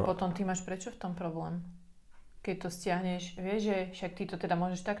 Dobre, tak potom ty máš prečo v tom problém? Keď to stiahneš, vieš, že však ty to teda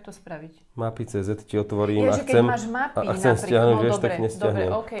môžeš takto spraviť. Mapy CZ ti otvorím a chcem stiahnuť, vieš, tak nestiahnem.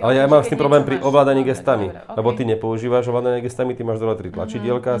 Ale ja mám s tým problém pri ovládaní gestami, lebo ty nepoužívaš ovládanie gestami, ty máš dole 3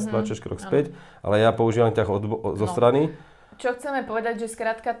 tlačidielka, stlačíš krok späť, ale ja používam ťah zo strany. Čo chceme povedať, že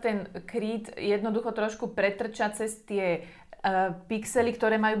skrátka ten kryt jednoducho trošku pretrča cez tie pixely,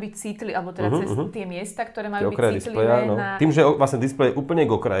 ktoré majú byť citlivé, alebo teda cez tie miesta, ktoré majú byť citlivé Tým, že vlastne displej je úplne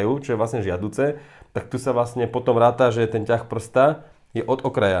k okraju, čo je vlastne žiaduce, tak tu sa vlastne potom ráta, že ten ťah prsta je od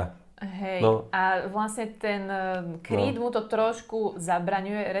okraja. Hej, a vlastne ten kryt mu to trošku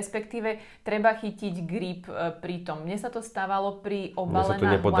zabraňuje, respektíve treba chytiť grip pri tom. Mne sa to stávalo pri obale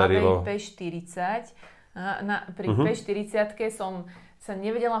na Huawei P40. Pri P40 som sa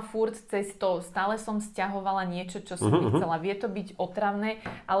nevedela furt cez to, stále som sťahovala niečo, čo som chcela. Vie to byť otravné,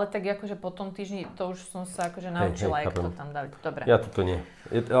 ale tak akože po tom týždni to už som sa akože naučila, jak to tam dať. Dobre. Ja toto nie.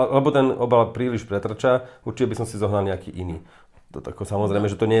 Lebo ten obal príliš pretrča, určite by som si zohnal nejaký iný. To tako,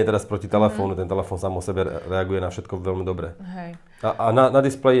 samozrejme, že to nie je teraz proti telefónu, ten telefón sám o sebe reaguje na všetko veľmi dobre. Hej. A na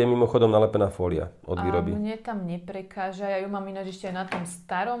displeji je mimochodom nalepená fólia od výroby. A mne tam neprekáža, ja ju mám ináč ešte aj na tom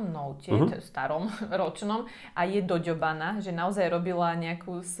starom Note, starom, ročnom, a je doďobaná, že naozaj robila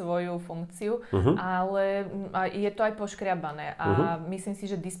nejakú svoju funkciu, ale je to aj poškriabané a myslím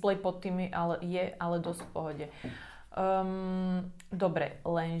si, že displej pod tým je ale dosť v pohode. Dobre,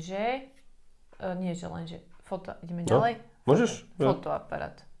 lenže, foto, ideme ďalej? Môžeš?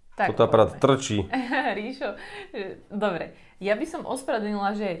 Fotoaparát. Fotoaparát trčí. Ríšo, dobre. Ja by som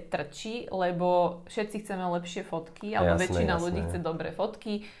ospravedlnila, že trčí, lebo všetci chceme lepšie fotky, alebo väčšina ľudí chce dobré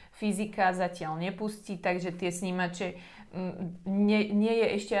fotky. Fyzika zatiaľ nepustí, takže tie snímače nie je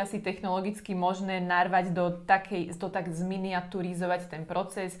ešte asi technologicky možné narvať tak zminiaturizovať ten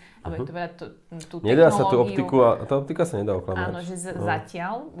proces, alebo tú technológiu. Nedá sa tú optiku a tá optika sa nedá oklamať. Áno, že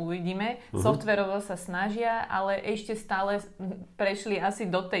zatiaľ uvidíme. Softverovo sa snažia, ale ešte stále prešli asi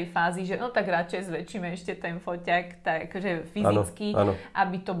do tej fázy, že no tak radšej zväčšíme ešte ten foťák takže fyzicky, áno.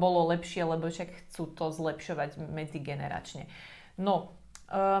 Aby to bolo lepšie, lebo však chcú to zlepšovať medzigeneračne. No,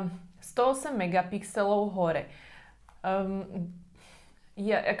 108 megapixelov hore.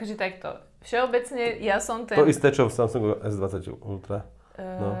 Ja akože takto. Všeobecne ja som ten... To isté, čo v Samsungu S20 Ultra.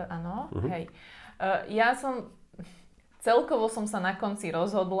 Áno, hej. Ja som... Celkovo som sa na konci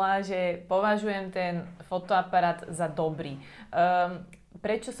rozhodla, že považujem ten fotoaparát za dobrý.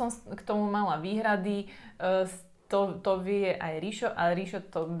 Prečo som k tomu mala výhrady? To vie aj Ríšo, a Ríšo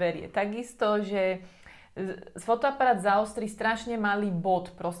to berie takisto, že fotoaparát zaostrí strašne malý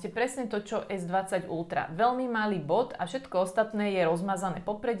bod, proste presne to, čo S20 Ultra. Veľmi malý bod a všetko ostatné je rozmazané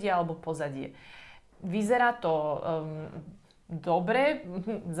popredie alebo pozadie. Vyzerá to dobre,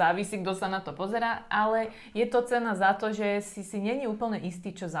 závisí, kto sa na to pozerá, ale je to cena za to, že si není úplne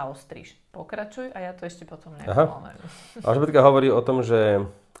istý, čo zaostríš. Pokračuj a ja to ešte potom nepomenujem. Alžbetka hovorí o tom, že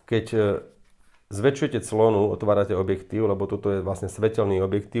keď zväčšujete clonu, otvárate objektív, lebo toto je vlastne svetelný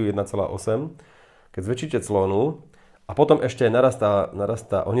objektív 1,8, keď zväčšíte clonu a potom ešte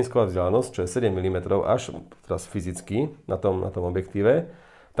narastá ohnisková vzdialenosť, čo je 7 mm až teraz fyzicky na tom objektíve,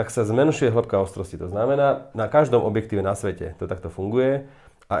 tak sa zmenšuje hĺbka ostrosti. To znamená, na každom objektíve na svete to takto funguje.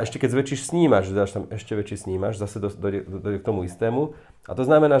 A ešte keď zväčšíš snímač, dáš tam ešte väčší snímač, zase dojde k tomu istému. A to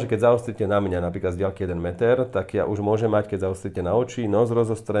znamená, že keď zaostríte na mňa napríklad z diaľky 1 meter, tak ja už môžem mať, keď zaostríte na oči, nos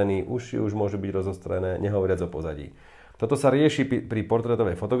rozostrený, uši už môžu byť rozostrené, nehovoriac o pozadí. Toto sa rieši pri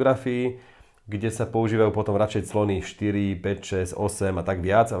portrétovej fotografii, kde sa používajú potom radšej clony 4, 5, 6, 8 a tak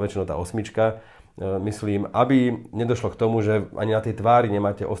viac, a väčšinou tá osmička, myslím, aby nedošlo k tomu, že ani na tej tvári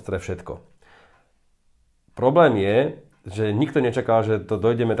nemáte ostré všetko. Problém je, že nikto nečakal, že to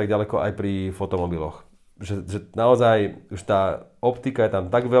dojdeme tak ďaleko aj pri fotomobiloch. Že naozaj už tá optika je tam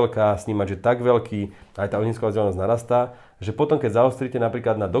tak veľká, snímač je tak veľký, aj tá ohnisková vzdialenosť narastá, že potom keď zaostríte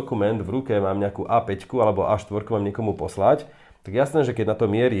napríklad na dokument, v ruke mám nejakú A5 alebo A4 mám niekomu poslať, tak jasné, že keď na to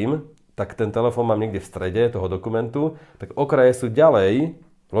mierim, tak ten telefón mám niekde v strede toho dokumentu, tak okraje sú ďalej,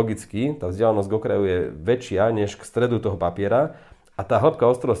 logicky, tá vzdialenosť k okraju je väčšia než k stredu toho papiera a tá hĺbka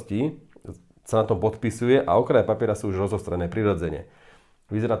ostrosti sa na tom podpisuje a okraje papiera sú už rozostrené prirodzene.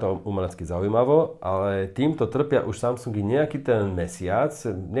 Vyzerá to umelecky zaujímavo, ale týmto trpia už Samsungy nejaký ten mesiac.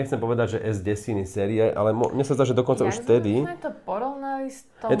 Nechcem povedať, že S10 série, ale mne sa zdá, že dokonca už vtedy... Jak sme to porovnali s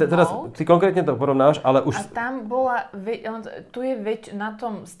tom teraz ty konkrétne to porovnáš, ale už... A tam bola... Tu je na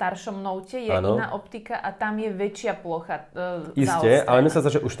tom staršom Note je iná optika a tam je väčšia plocha Isté, ale mne sa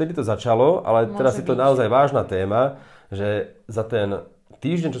zdá, že už vtedy to začalo, ale teraz je to naozaj vážna téma, že za ten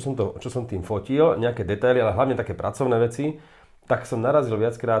týždeň, čo som tým fotil, nejaké detaily, ale hlavne také pracovné veci, tak som narazil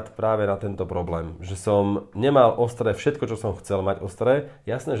viackrát práve na tento problém. Že som nemal ostré všetko, čo som chcel mať ostré.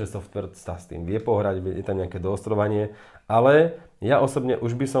 Jasné, že software sa s tým vie pohrať, je tam nejaké doostrovanie, ale ja osobne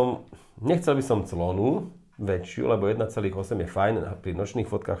už nechcel by som clonu väčšiu, lebo 1,8 je fajn, pri nočných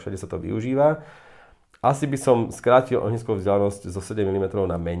fotkách všade sa to využíva. Asi by som skrátil ohniskovú vzdialenosť zo 7 mm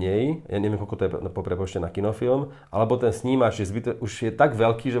na menej, ja neviem, koľko to je po prepočte na kinofilm, alebo ten snímač už je tak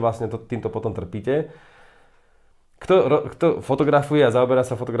veľký, že vlastne týmto potom trpíte. Kto fotografuje a zaoberá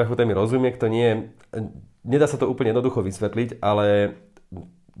sa fotografiou, ten mi rozumie, kto nie, nedá sa to úplne jednoducho vysvetliť, ale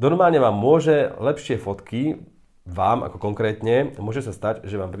normálne vám môže lepšie fotky, vám ako konkrétne, môže sa stať,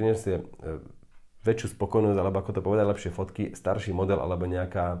 že vám prinesie väčšiu spokojnosť, alebo ako to povedať, lepšie fotky, starší model alebo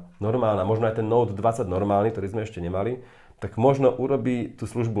nejaká normálna, možno aj ten Note 20 normálny, ktorý sme ešte nemali, tak možno urobí tú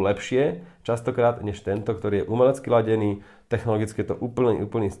službu lepšie, častokrát, než tento, ktorý je umelecky ladený, technologicky je to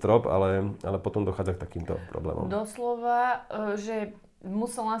úplný strop, ale potom dochádza k takýmto problémom. Doslova, že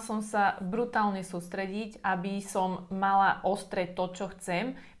musela som sa brutálne sústrediť, aby som mala ostré to, čo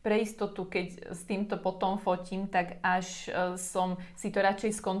chcem. Pre istotu, keď s týmto potom fotím, tak až som si to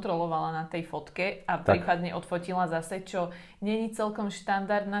radšej skontrolovala na tej fotke a prípadne odfotila zase, čo nie je celkom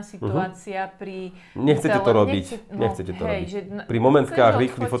štandardná situácia pri... Nechcete to robiť. Nechcete to robiť. Pri momentkách,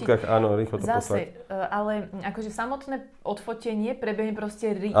 rýchlych fotkách, áno, rýchlo to poslať. Zase, ale akože samotné odfotenie prebehne proste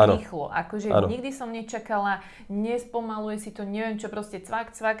rýchlo. Akože nikdy som nečakala, nespomaluje si to, neviem čo, proste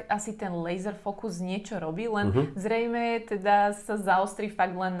cvak, asi ten laser focus niečo robí, len zrejme teda sa zaostrí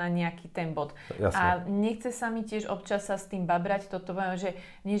fakt len na nejaký ten bod. Jasne. A nechce sa mi tiež občas sa s tým babrať, toto poviem, že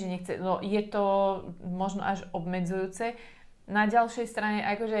nie, že nechce, no je to možno až obmedzujúce. Na ďalšej strane,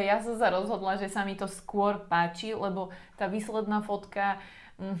 akože ja som sa rozhodla, že sa mi to skôr páči, lebo tá výsledná fotka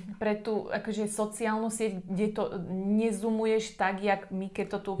pre tú akože sociálnu sieť, kde to nezumuješ tak, jak my, keď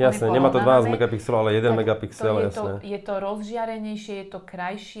to tu úplne jasné, nemá to 12 megapixelov, ale 1 megapixel, jasné. Je to rozžiarenejšie, je to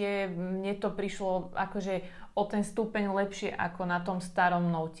krajšie, mne to prišlo akože o ten stupeň lepšie ako na tom starom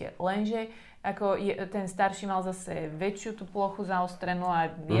Note. Lenže ako ten starší mal zase väčšiu tú plochu zaostrenú a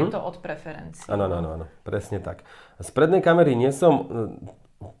je to od preferencií. Áno, presne tak. Z prednej kamery nie som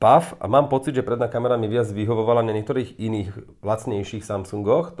pav a mám pocit, že predná kamera mi viac vyhovovala na niektorých iných lacnejších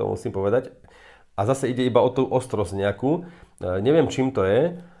Samsungoch, to musím povedať. A zase ide iba o tú ostrosť nejakú. Neviem, čím to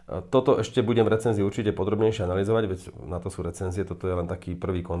je. Toto ešte budem v recenzii určite podrobnejšie analyzovať, veď na to sú recenzie, toto je len taký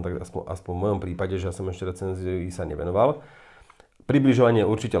prvý kontakt, aspoň v mojom prípade, že ja som ešte recenzii sa nevenoval. Približovanie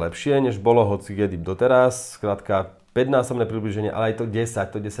je určite lepšie, než bolo hoci kedy doteraz. Skrátka 5-násobné približenie, ale aj to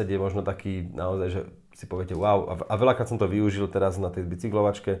 10 je možno taký naozaj, že si poviete wow. A veľakrát som to využil teraz na tej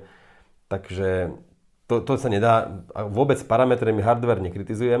bicyklovačke, takže to sa nedá. A vôbec parametrami hardware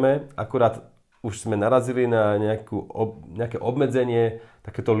nekritizujeme, akurát už sme narazili na nejaké obmedzenie,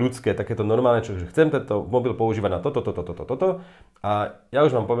 takéto ľudské, takéto normálne, čo chcem tento mobil používať na toto. A ja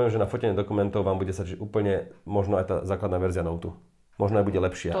už vám poviem, že na fotenie dokumentov vám bude stačiť úplne možno aj tá základná verzia Note. Možno aj bude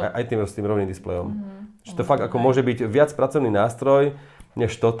lepšia, aj s tým rovným displejom. Čiže to fakt ako môže byť viac pracovný nástroj,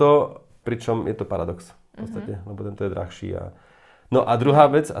 než toto, pričom je to paradox v podstate, lebo tento je drahší. No a druhá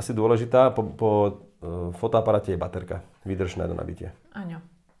vec, asi dôležitá, po fotoaparáte je baterka, vydržná do nabitia. Áno.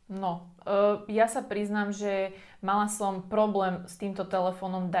 No, ja sa priznám, že mala som problém s týmto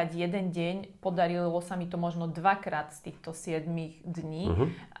telefónom dať jeden deň. Podarilo sa mi to možno 2-krát z týchto 7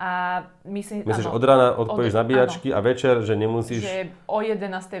 dní. A myslím, myslíš, od rána odpojíš nabíjačky a večer, že nemusíš... Že o 11.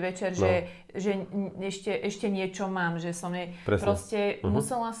 večer, že ešte niečo mám, že som proste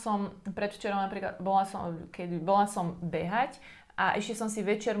musela som, predvčerom napríklad, bola som behať, a ešte som si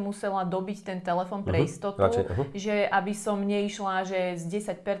večer musela dobiť ten telefon pre istotu, že aby som neišla, že s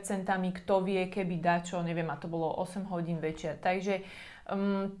 10% kto vie, keby dačo, neviem, a to bolo 8 hodín večer. Takže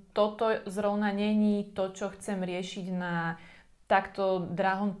toto zrovna není to, čo chcem riešiť na takto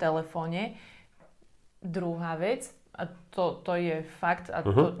drahom telefóne. Druhá vec, a to je fakt, a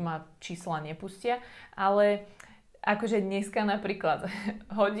to ma čísla nepustia, ale akože dneska napríklad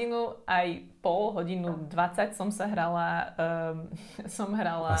hodinu aj hodinu 20 som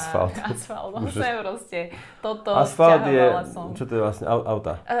hrala Asfalt. Proste toto Asfalt ťahovala je, som. Čo to je vlastne?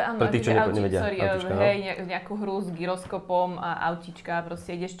 Auta. Áno, pre tých, čo nevedia. Nejakú hru s gyroskopom a autička.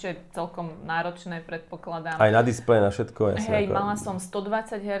 Proste ideš, čo je celkom náročné, predpokladám. Aj na displeje, na všetko. Mala som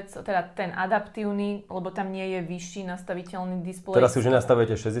 120 Hz, teda ten adaptívny, lebo tam nie je vyšší nastaviteľný displej. Teraz si už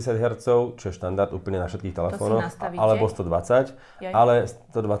nenastavíte 60 Hz, čo je štandard úplne na všetkých telefónoch. Alebo 120, ale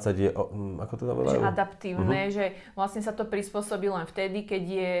 120 je, ako to zavolajú? Že adaptívne, že vlastne sa to prispôsobí len vtedy, keď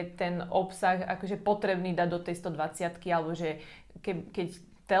je ten obsah akože potrebný dať do tej 120, alebo že keď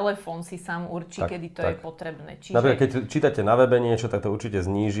telefón si sám určí, kedy to je potrebné. Čiže... Napríklad, keď čítate na webe niečo, tak to určite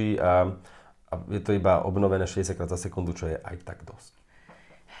zníži a je to iba obnovené 60 krát za sekundu, čo je aj tak dosť.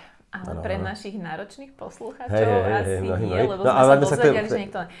 Ale pre našich náročných poslucháčov asi nie, lebo sme sa dozvedeli, že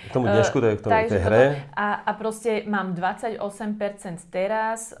niekto... K tomu dnešku, k tej hre. A proste mám 28%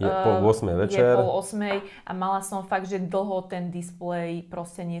 teraz. Je pol 8 večer. Je pol 8 a mala som fakt, že dlho ten displej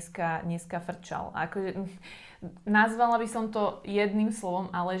proste dneska frčal. Akože, nazvala by som to jedným slovom,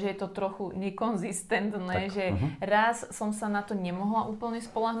 ale že je to trochu nekonzistentné, že raz som sa na to nemohla úplne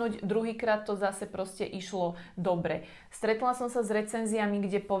spoľahnúť, druhýkrát to zase proste išlo dobre. Stretla som sa s recenziami,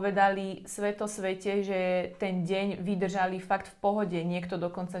 kde povedali svetosvete, že ten deň vydržali fakt v pohode, niekto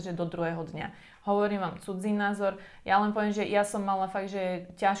dokonca, že do druhého dňa. Hovorím vám cudzí názor, ja len poviem, že ja som mala fakt, že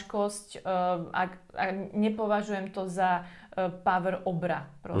ťažkosť a nepovažujem to za power obra.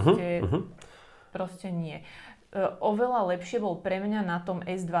 Proste nie. Oveľa lepšie bol pre mňa na tom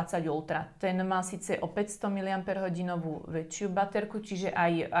S20 Ultra. Ten má síce o 500 mAh väčšiu baterku, čiže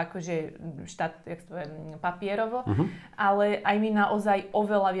aj akože papierovo, ale aj mi naozaj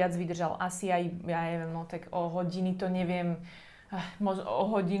oveľa viac vydržal. Asi aj, ja neviem, no tak o hodiny to neviem, možno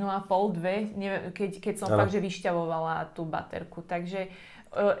o hodinu a pol, dve, neviem, keď som fakt, že vyšťavovala tú baterku. Takže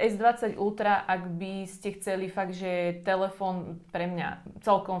S20 Ultra, ak by ste chceli fakt, že telefón pre mňa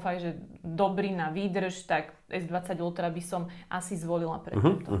celkom fakt, že dobrý na výdrž, tak S20 Ultra by som asi zvolila pre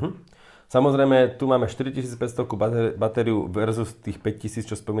tento. Samozrejme, tu máme 4500 batériu versus tých 5000,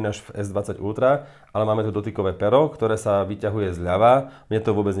 čo spomínaš v S20 Ultra, ale máme tu dotykové pero, ktoré sa vyťahuje zľava. Mne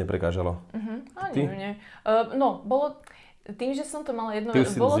to vôbec neprekážalo. Ani mne. No, bolo... Tým, že som to mala jedno,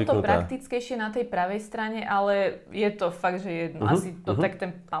 bolo to praktickejšie na tej pravej strane, ale je to fakt, že jedno. Asi to tak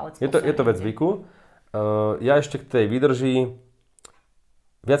ten palec je to vec zvyku. Ja ešte k tej výdrži,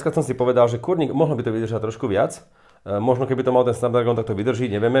 viackrát som si povedal, že kurník, mohlo by to vydržať trošku viac, Možno keby to mal ten Snapdragon, tak to vydrží,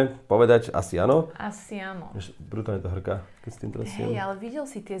 nevieme povedať, asi áno. Asi áno. Brutálne to hrká, keď s tým trasiem. Hej, ale videl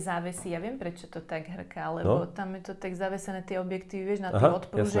si tie závesy, ja viem, prečo to tak hrká, lebo tam je to tak zavesené tie objektívy, vieš, na tých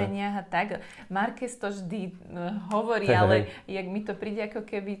odprúženiach a tak. Marquez to vždy hovorí, ale jak mi to príde, ako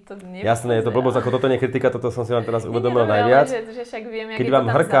keby to nepozerá. Jasné, je to blbosť, ako toto nie kritika, toto som si vám teraz uvedomil najviac. Že však viem, keď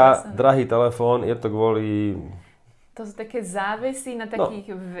vám hrká drahý telefón, je to kvôli... To sú také závesy na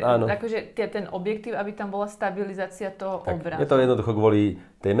takých, akože ten objektív, aby tam bola stabilizácia toho obrazu. Je to jednoducho kvôli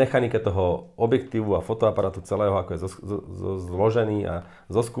tej mechanike toho objektívu a fotoaparátu celého, ako je zložený a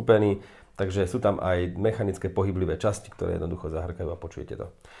zoskupený. Takže sú tam aj mechanické pohyblivé časti, ktoré jednoducho zahrkajú a počujete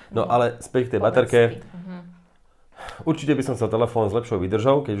to. No ale späť k tej baterke. Určite by som chcel telefón s lepšou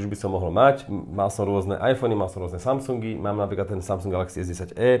výdržou, keď už by som mohol mať. Mal som rôzne iPhony, mal som rôzne Samsungy. Mám napríklad ten Samsung Galaxy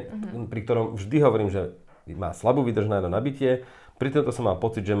S10e, pri ktorom vždy hovorím, že má slabú výdrž na jedno nabitie. Pri tomto som mal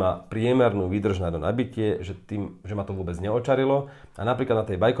pocit, že má priemernú výdrž na jedno nabitie, že ma to vôbec neočarilo. A napríklad na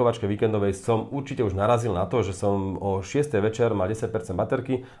tej bajkovačke víkendovej som určite už narazil na to, že som o 6. večer mal 10%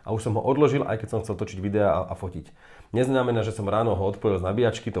 baterky a už som ho odložil, aj keď som chcel točiť videa a fotiť. Neznamená, že som ráno ho odpojil z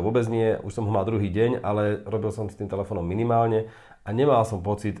nabíjačky, to vôbec nie. Už som ho mal druhý deň, ale robil som s tým telefónom minimálne a nemal som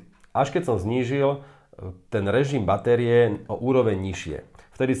pocit, až keď som znížil ten režim batérie o úroveň nižšie.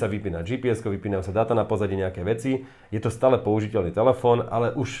 Vtedy sa vypína GPS, vypínajú sa dáta na pozadí, nejaké veci. Je to stále použiteľný telefón, ale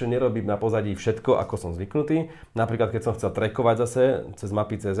už nerobím na pozadí všetko, ako som zvyknutý. Napríklad, keď som chcel trackovať zase, cez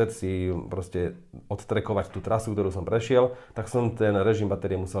mapy.cz si proste odtrackovať tú trasu, ktorú som prešiel, tak som ten režim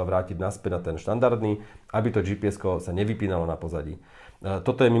batérie musel vrátiť naspäť na ten štandardný, aby to GPS sa nevypínalo na pozadí.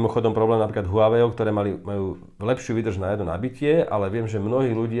 Toto je mimochodom problém napríklad Huawei, ktoré majú lepšiu výdrž na jedno nabitie, ale viem, že mnohí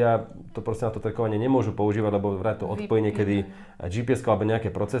ľudia to proste na to trackovanie nemôžu používať, lebo vraj to odpojí niekedy GPS alebo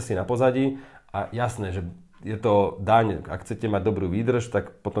nejaké procesy na pozadí. A jasné, že je to daň, ak chcete mať dobrú výdrž,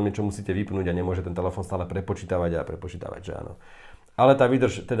 tak potom niečo musíte vypnúť a nemôže ten telefón stále prepočítavať, že áno. Ale tá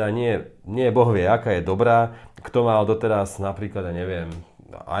výdrž teda nie je bohvie, aká je dobrá. Kto mal doteraz napríklad, ja neviem,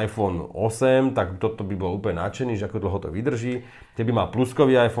 iPhone 8, tak toto by bol úplne nadšený, že ako dlho to vydrží. Keby mal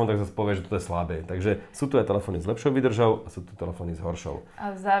pluskový iPhone, tak zase povie, že toto je slabé. Takže sú tu aj telefóny s lepšou výdržou a sú tu telefóny s horšou.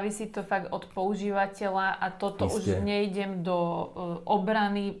 A závisí to fakt od používateľa a toto už nejdem do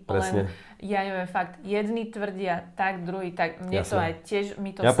obrany, presne. Len ja neviem, fakt jedni tvrdia tak, druhý tak. Mne to aj tiež,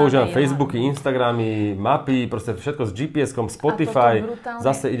 mi to ja používam Facebooky, Instagramy, mapy, proste všetko s GPS-kom, Spotify.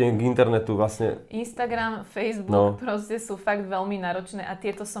 Zase idem k internetu vlastne. Instagram, Facebook proste sú fakt veľmi náročné a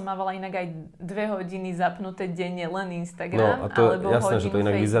tieto som mávala inak aj 2 hodiny zapnuté denne len Instagram. No a to je jasné, že to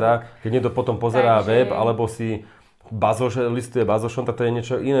inak Facebook. Vyzerá. Keď niekto potom pozerá web alebo si listuje bazošom, tak to je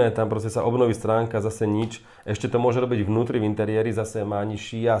niečo iné. Tam proste sa obnoví stránka, zase nič. Ešte to môže robiť vnútri v interiéri, zase má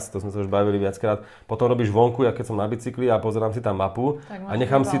nižší jas, to sme sa už bavili viackrát. Potom robíš vonku, ja keď som na bicykli a pozerám si tam mapu a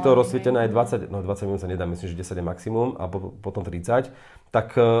nechám si to rozsvietené aj 20 minút sa nedá, myslím, že 10 je maximum a potom 30.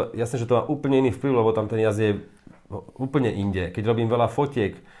 Tak jasne, že to má úplne iný vplyv, lebo tam ten jazd je úplne inde. Keď robím veľa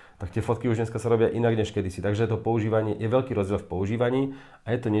fotiek, tak tie fotky už dneska sa robia inak než kedysi. Takže to používanie je veľký rozdiel v používaní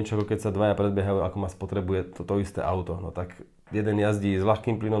a je to niečo, ako keď sa dvaja predbiehajú, ako ma spotrebuje to isté auto. No tak jeden jazdí s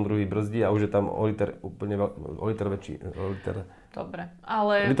ľahkým plynom, druhý brzdí a už je tam o liter väčší. Dobre,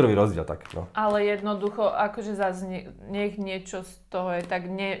 ale... Litrový rozdiel, tak no. Ale jednoducho, akože zase nech niečo z toho je, tak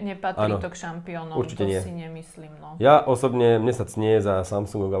nepatrí to k šampiónom. Určite nie. Si nemyslím, no. Ja osobne, mne sa cnie za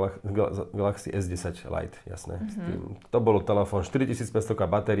Samsung Galaxy S10 Lite, jasné. To bol telefón, 4500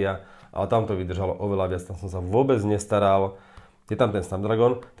 batéria, ale tam to vydržalo oveľa viac, tam som sa vôbec nestaral. Je tam ten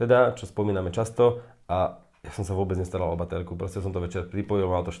Snapdragon, teda, čo spomíname často a ja som sa vôbec nestaral o baterku, proste som to večer pripojil,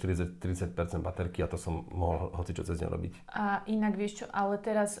 mal to 30% baterky a to som mohol hocičo cez ňa robiť. A inak vieš čo, ale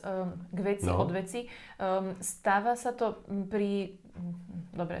teraz k veci od veci, stáva sa to pri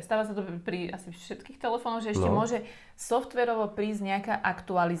asi všetkých telefónoch, že ešte môže softverovo prísť nejaká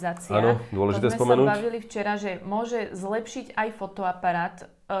aktualizácia. Áno, dôležité spomenúť. To sme sa bavili včera, že môže zlepšiť aj fotoaparát.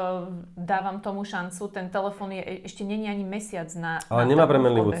 Dávam tomu šancu, ten telefón je ešte nie je ani mesiac na... Ale nemá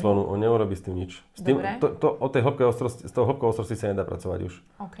premenlivú clonu, on neurobí s tým nič. S tým, od tej z toho hĺbkovej ostrosti sa nedá pracovať už.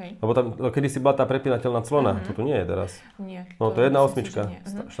 Okay. Lebo tam, kedysi bola tá prepínateľná clona, to tu nie je teraz. Nie. No to je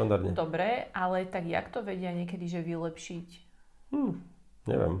 1.8, štandardne. Dobre, ale tak jak to vedia niekedy, že vylepšiť?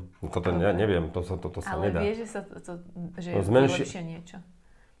 Neviem, toto neviem, to sa ale nedá. Ale vieš, že vylepšia niečo.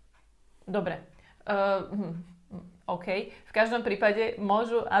 Dobre. OK. V každom prípade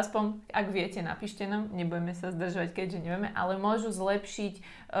môžu, aspoň ak viete, napíšte nám, nebudeme sa zdržovať, keďže nevieme, ale môžu zlepšiť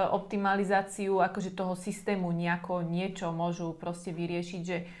optimalizáciu akože toho systému niečo môžu proste vyriešiť,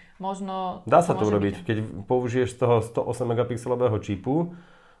 že možno... Dá sa to urobiť, keď použiješ z toho 108 megapixelového čipu,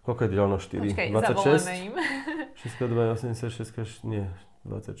 koľko je dielno 4? Počkej, 26? zavoláme im. 62, 86, nie.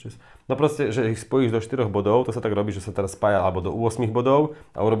 26. No proste, že ich spojíš do 4 bodov, to sa tak robí, že sa teraz spája alebo do 8 bodov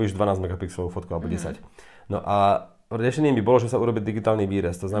a urobíš 12 megapixelovú fotku alebo 10. No a riešením by bolo, že sa urobí digitálny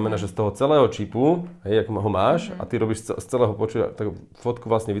výrez. To znamená, že z toho celého čipu, hej, ak ho máš a ty robíš z celého počítača, tak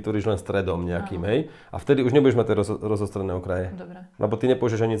fotku vlastne vytvoríš len stredom nejakým, hej. A vtedy už nebudeš mať tie rozostrené okraje. Dobre. Lebo ty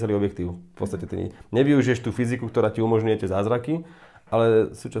nepoužiješ ani celý objektív. V podstate ty nevyužiješ tú fyziku, ktorá ti umožňuje tie zázraky,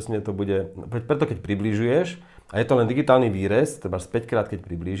 ale súčasne to bude, preto keď približuješ, a je to len digitálny výrez, teda 5-krát keď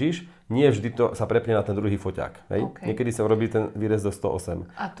priblížiš, nie vždy to sa prepne na ten druhý foťák. Hej? Okay. Niekedy sa urobí ten výrez do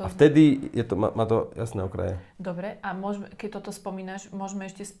 108. A vtedy je to, má to jasné okraje. Dobre, a keď toto spomínaš, môžeme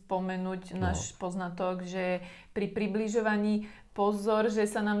ešte spomenúť náš poznatok, že pri približovaní pozor, že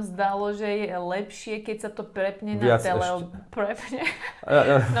sa nám zdalo, že je lepšie, keď sa to prepne na teleobjektív.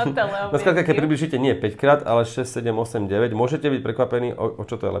 No skrátka, keď približíte nie 5 krát, ale 6, 7, 8, 9, môžete byť prekvapení, o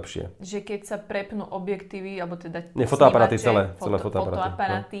čo to je lepšie. Že keď sa prepnú objektívy, alebo teda fotoaparáty celé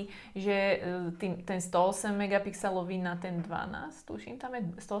fotoaparáty. Že ten 108 megapixelový na ten 12, tuším, tam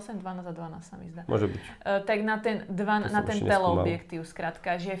je 108, 12 a 12 sa mi zdá. Môže byť. Tak na ten teleobjektív,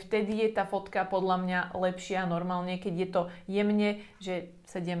 skrátka, že vtedy je tá fotka podľa mňa lepšia normálne, keď je to jemne, že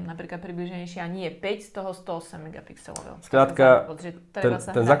 7 napríklad približenejšie a nie 5 z toho 108 megapixelového. Skrátka,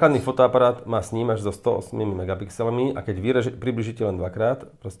 ten základný fotoaparát má snímač so 108 megapixelami a keď približíte len dvakrát,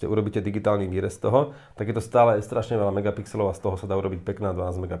 proste urobíte digitálny výrez z toho, tak je to stále strašne veľa megapixelov a z toho sa dá urobiť pekná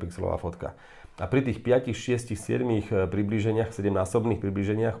 12 megapixelová fotka. A pri tých 5, 6, 7 priblíženiach, 7-násobných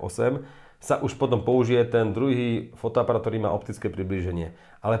priblíženiach, 8, sa už potom použije ten druhý fotoaparát, ktorý má optické priblíženie.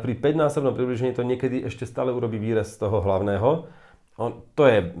 Ale pri 5-násobnom priblížení to niekedy ešte stále urobí výrez z toho hlavného. To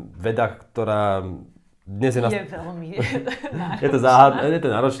je veda, ktorá dnes je veľmi je to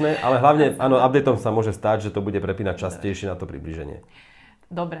náročné, ale hlavne áno, updateom sa môže stať, že to bude prepínať častejšie na to priblíženie.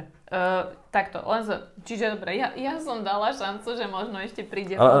 Dobre, takto, čiže dobre, ja som dala šancu, že možno ešte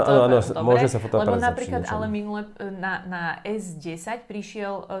príde Áno, môže sa fotoaparát lebo napríklad, ale minule na S10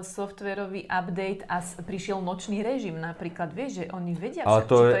 prišiel softwarový update a prišiel nočný režim napríklad, vieš, že oni vedia však, či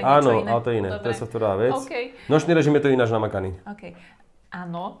to je niečo iné. Ale to je iné, dobre. To je softwarová vec. Okay. Nočný režim je to ináč namakaný. Okay.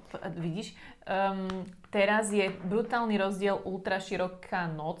 Áno, vidíš, teraz je brutálny rozdiel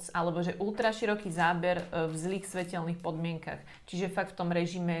ultraširoká noc, alebo že ultraširoký záber v zlých svetelných podmienkach. Čiže fakt v tom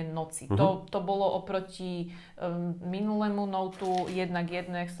režime noci. To bolo oproti minulému Note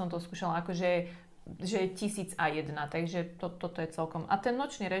 1:1, jak som to skúšala, akože že je 1001, takže toto je celkom. A ten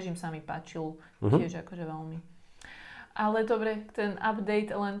nočný režim sa mi páčil tiež akože veľmi. Ale dobre, ten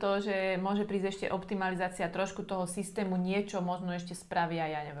update len to, že môže prísť ešte optimalizácia trošku toho systému, niečo možno ešte spravia,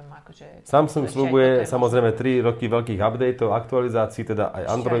 ja neviem, akože... Samsung sľubuje samozrejme 3 roky veľkých updateov, aktualizácií, teda aj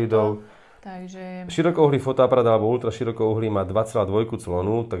Androidov. Takže... Širokouhlý fotoaparát alebo ultraširokouhlý má 2,2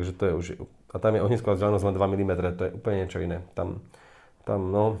 clonu, takže to je už... A tam je ohnisková vzdialenosť len 2 mm, to je úplne niečo iné.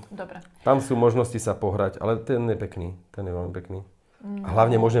 Tam sú možnosti sa pohrať, ale ten je pekný, ten je veľmi pekný. A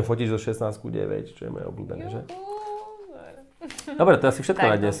hlavne môžem fotiť do 16:9, čo je moje obľúbené, že? Dobre, to je asi všetko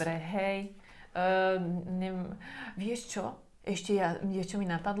na dnes. Dobre, hej. Vieš čo? Ešte niečo mi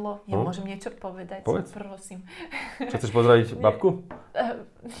napadlo. Ja môžem niečo povedať? Povedz. Prosím. Čo chceš pozdraviť babku?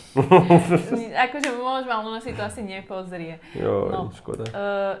 Akože môžem, ale ona si to asi nepozrie. Škoda.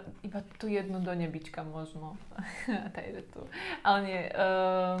 Iba tu jednu do nebička možno. Takže tu. Ale nie.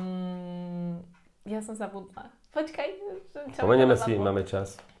 Ja som zabudla. Počkaj. Pomenieme si, máme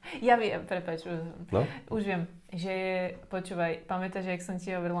čas. Ja viem, prepáč, už viem, že počúvaj, pamätáš, jak som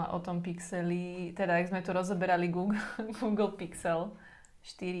ti hovorila o tom Pixeli, teda jak sme tu rozoberali Google Pixel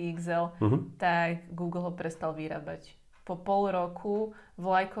 4 XL, tak Google ho prestal vyrábať. Po pol roku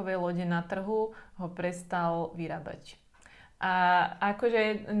vlajkovej lode na trhu ho prestal vyrábať. A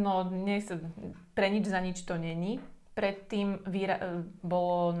akože, pre nič za nič to není. Predtým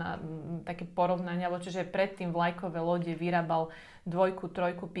bolo také porovnanie, čiže predtým vlajkové lode vyrábal 2,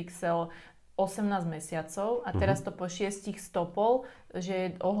 3 Pixel 18 mesiacov a teraz to po 6 stopol,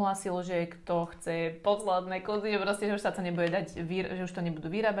 že ohlásil, že kto chce posledné kódy, že proste, že už sa to nebude dať, že už to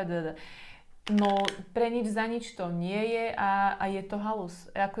nebudú vyrábať. No pre nič za nič to nie je a je to halus.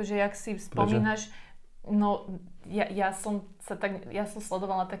 Akože, jak si spomínaš, ja som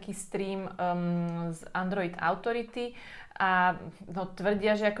sledovala taký stream z Android Authority a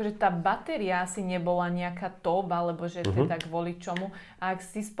tvrdia, že akože tá batéria asi nebola nejaká top, alebo že teda kvôli čomu. A ak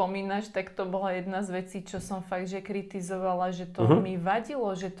si spomínaš, tak to bola jedna z vecí, čo som fakt že kritizovala, že to mi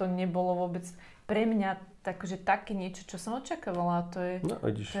vadilo, že to nebolo vôbec pre mňa takže také niečo, čo som očakávala. To je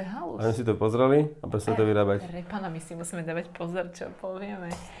halus. A my si to pozreli a presne to vyrábať. Repana, my si musíme dávať pozor, čo povieme.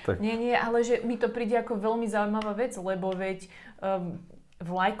 Tak. Nie, ale že mi to príde ako veľmi zaujímavá vec, lebo veď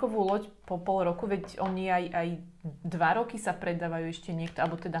vlajkovú loď po pol roku, veď oni aj 2 roky sa predávajú ešte niekto,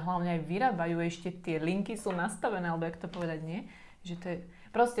 alebo teda hlavne aj vyrábajú, ešte tie linky sú nastavené, alebo jak to povedať, nie? Že to je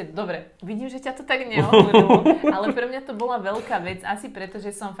proste, dobre, vidím, že ťa to tak nehovorilo, ale pre mňa to bola veľká vec, asi preto,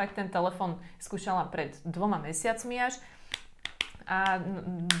 že som fakt ten telefón skúšala pred 2 mesiacmi až a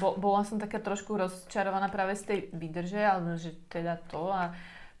bola som taká trošku rozčarovaná práve z tej výdrže, ale že teda to a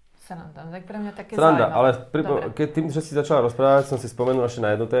sranda, tak pre mňa také sranda, zaujímavé. ale keď tým, že si začala rozprávať, som si spomenul ešte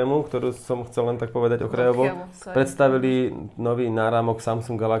na jednu tému, ktorú som chcel len tak povedať okrajovo. Predstavili nový náramok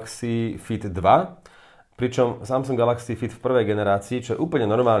Samsung Galaxy Fit 2, pričom Samsung Galaxy Fit v prvej generácii, čo je úplne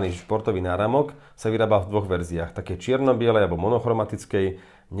normálny športový náramok, sa vyrába v 2 verziách. Také čierno-bielej alebo monochromatickej,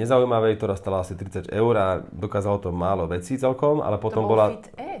 nezaujímavej, ktorá stala asi 30 € a dokázalo to málo vecí celkom, ale potom bola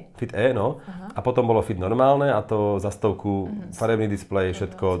Fit E. Fit E, no. Aha. A potom bolo Fit normálne a to za stovku, farebný displej,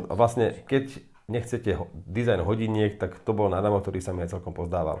 všetko. A vlastne, keď nechcete dizajn hodiniek, tak to bol náramok, ktorý sa mi aj celkom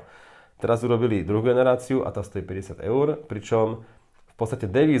pozdával. Teraz urobili druhú generáciu a tá stojí 50 €, pričom v podstate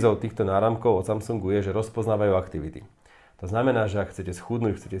devízou týchto náramkov od Samsungu je, že rozpoznávajú aktivity. To znamená, že ak chcete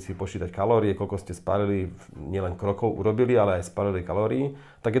schudnúť, chcete si počítať kalórie, koľko ste spálili, nielen krokov urobili, ale aj spálili kalórií,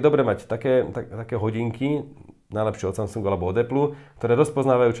 tak je dobre mať také hodinky, najlepšie od Samsungu alebo od Apple, ktoré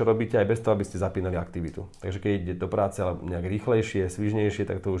rozpoznávajú, čo robíte aj bez toho, aby ste zapínali aktivitu. Takže keď idete do práce alebo nejak rýchlejšie, svižnejšie,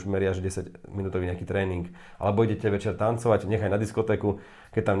 tak to už meria, že 10-minútový nejaký tréning. Alebo idete večer tancovať, nechaj na diskotéku,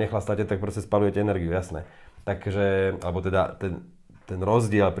 keď tam nechlastáte, tak proste spalujete energiu, jasné. Takže, alebo teda ten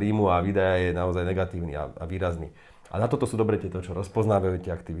rozdiel príjmu a výdaja je naozaj negatívny a výrazný. A na toto sú dobre tieto, čo rozpoznávajú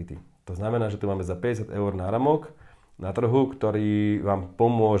tie aktivity. To znamená, že tu máme za 50 € náramok na trhu, ktorý vám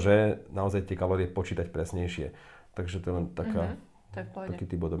pomôže naozaj tie kalórie počítať presnejšie. Takže to je len taký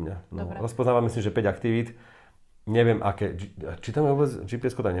typ odo mňa. No, rozpoznávame si, že 5 aktivít. Neviem, aké. Či tam vôbec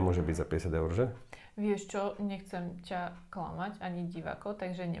GPS-ko tam nemôže byť za 50 €, že? Vieš čo, nechcem ťa klamať, ani divákov,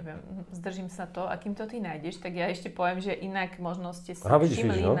 takže neviem, zdržím sa to. A kým to ty nájdeš, tak ja ešte poviem, že inak možno ste si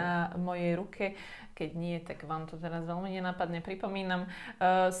všimli na mojej ruke, keď nie, tak vám to teraz veľmi nenápadne pripomínam.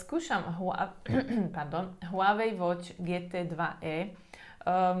 Skúšam Huawei Watch GT 2e.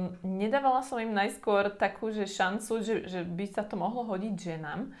 Nedávala som im najskôr takú že šancu, že by sa to mohlo hodiť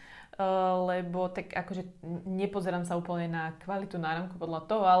ženám, lebo tak akože nepozerám sa úplne na kvalitu náramku podľa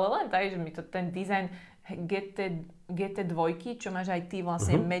toho, ale len tak, že mi to ten dizajn GT2, čo máš aj ty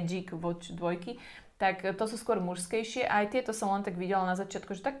vlastne Magic Watch 2, tak to sú skôr mužskejšie. Aj tieto som len tak videla na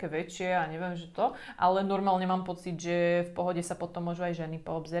začiatku, že také väčšie a neviem, že to, ale normálne mám pocit, že v pohode sa potom môžu aj ženy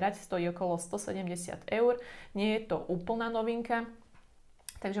poobzerať. Stojí okolo 170 €. Nie je to úplná novinka,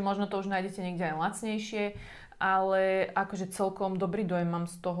 takže možno to už nájdete niekde aj lacnejšie. Ale akože celkom dobrý dojem mám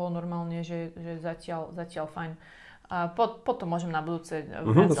z toho normálne, že zatiaľ fajn. A potom môžem na budúce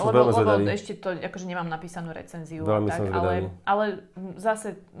viac, lebo ešte to akože nemám napísanú recenziu. Tak, ale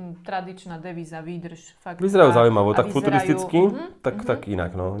zase tradičná devíza, výdrž. Fakt, vyzerajú zaujímavo, tak futuristicky, tak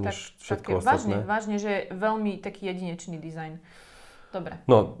inak, no, než všetko ostatné. Vážne, že veľmi taký jedinečný dizajn. Dobre.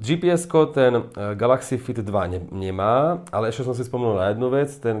 No, GPS-ko ten Galaxy Fit 2 nemá, ale ešte som si spomenul na jednu vec.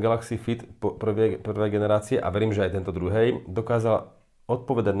 Ten Galaxy Fit prvej generácie, a verím, že aj tento druhej, dokázal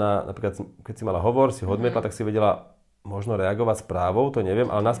odpovedať na, napríklad, keď si mala hovor, si ho odmietla, tak si vedela možno reagovať správou, to neviem,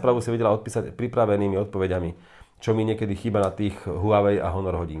 ale na správu si vedela odpísať pripravenými odpovediami, čo mi niekedy chýba na tých Huawei a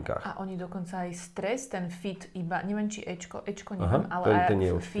Honor hodinkách. A oni dokonca aj stres, ten Fit iba, neviem či Ečko neviem, ale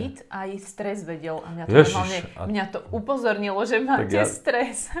aj Fit aj stres vedel. A mňa to upozornilo, že máte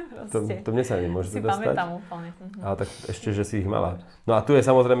stres. To mne sa nemôže dostať. Si pamätám úplne. Ale tak ešte, že si ich mala. No a tu je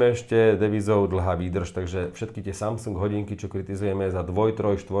samozrejme ešte devízou dlhá výdrž, takže všetky tie Samsung hodinky, čo kritizujeme za 2,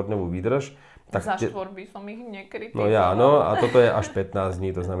 3, 4-dňovú výdrž, tak za 4 by som ich nekritizoval. No ja, áno, a toto je až 15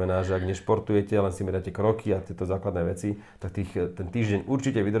 dní, to znamená, že ak nešportujete, len si meráte kroky a tieto základné veci, tak ten týždeň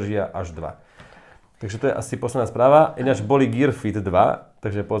určite vydržia až 2. Takže to je asi posledná správa. Ináč boli Gear Fit 2,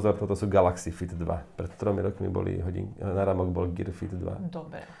 takže pozor, toto sú Galaxy Fit 2. Pred 3 rokmi boli náramok bol Gear Fit 2.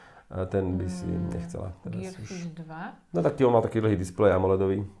 Dobre. A ten by si nechcela. Gear Fit 2? No taký on mal taký dlhý displej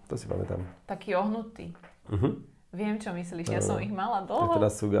AMOLEDový, to si pamätám. Taký ohnutý. Viem, čo myslíš, ja som ich mala dlho.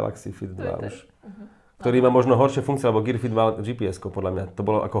 Teraz sú Galaxy Fit 2 už. Ktorý má možno horšie funkcie, lebo Gear Fit mal GPS-ko, podľa mňa. To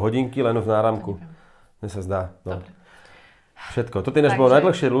bolo ako hodinky, len v náramku. Mne sa zdá. No. Všetko. Toto ináč bolo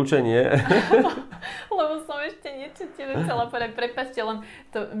najdlhšie lúčenie. Lebo som ešte niečo tebe chcela povedať. Prepáčte, len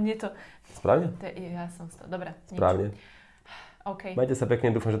mne to... Správne? Ja som to... Dobre. Správne. OK. Majte sa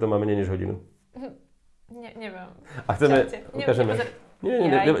pekne, dúfam, že to má menej než hodinu. Neviem. A chceme... Ukážeme.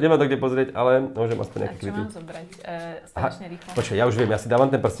 Nemám to kde pozrieť, ale môžem aspoň nejaké kryty. A čo mám zobrať? Strašne rýchlo. Počkaj, ja už viem, ja si dávam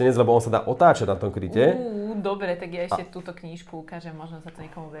ten prstenec, lebo on sa dá otáčať na tom kryte. Dobre, tak ja ešte túto knižku ukážem, možno sa to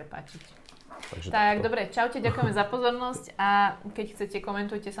niekomu bude páčiť. Tak, dobre, čaute, ďakujeme za pozornosť a keď chcete,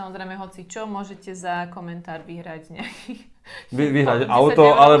 komentujte samozrejme hoci čo, môžete za komentár vyhrať nejaký... Vyhrať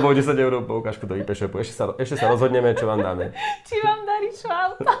auto alebo 10 € poukážku do IP shopu. Ešte sa rozhodneme, čo vám dáme. Či vám darí čo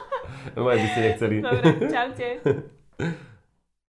auto. No aj by ste nechceli. Dobre, čaute.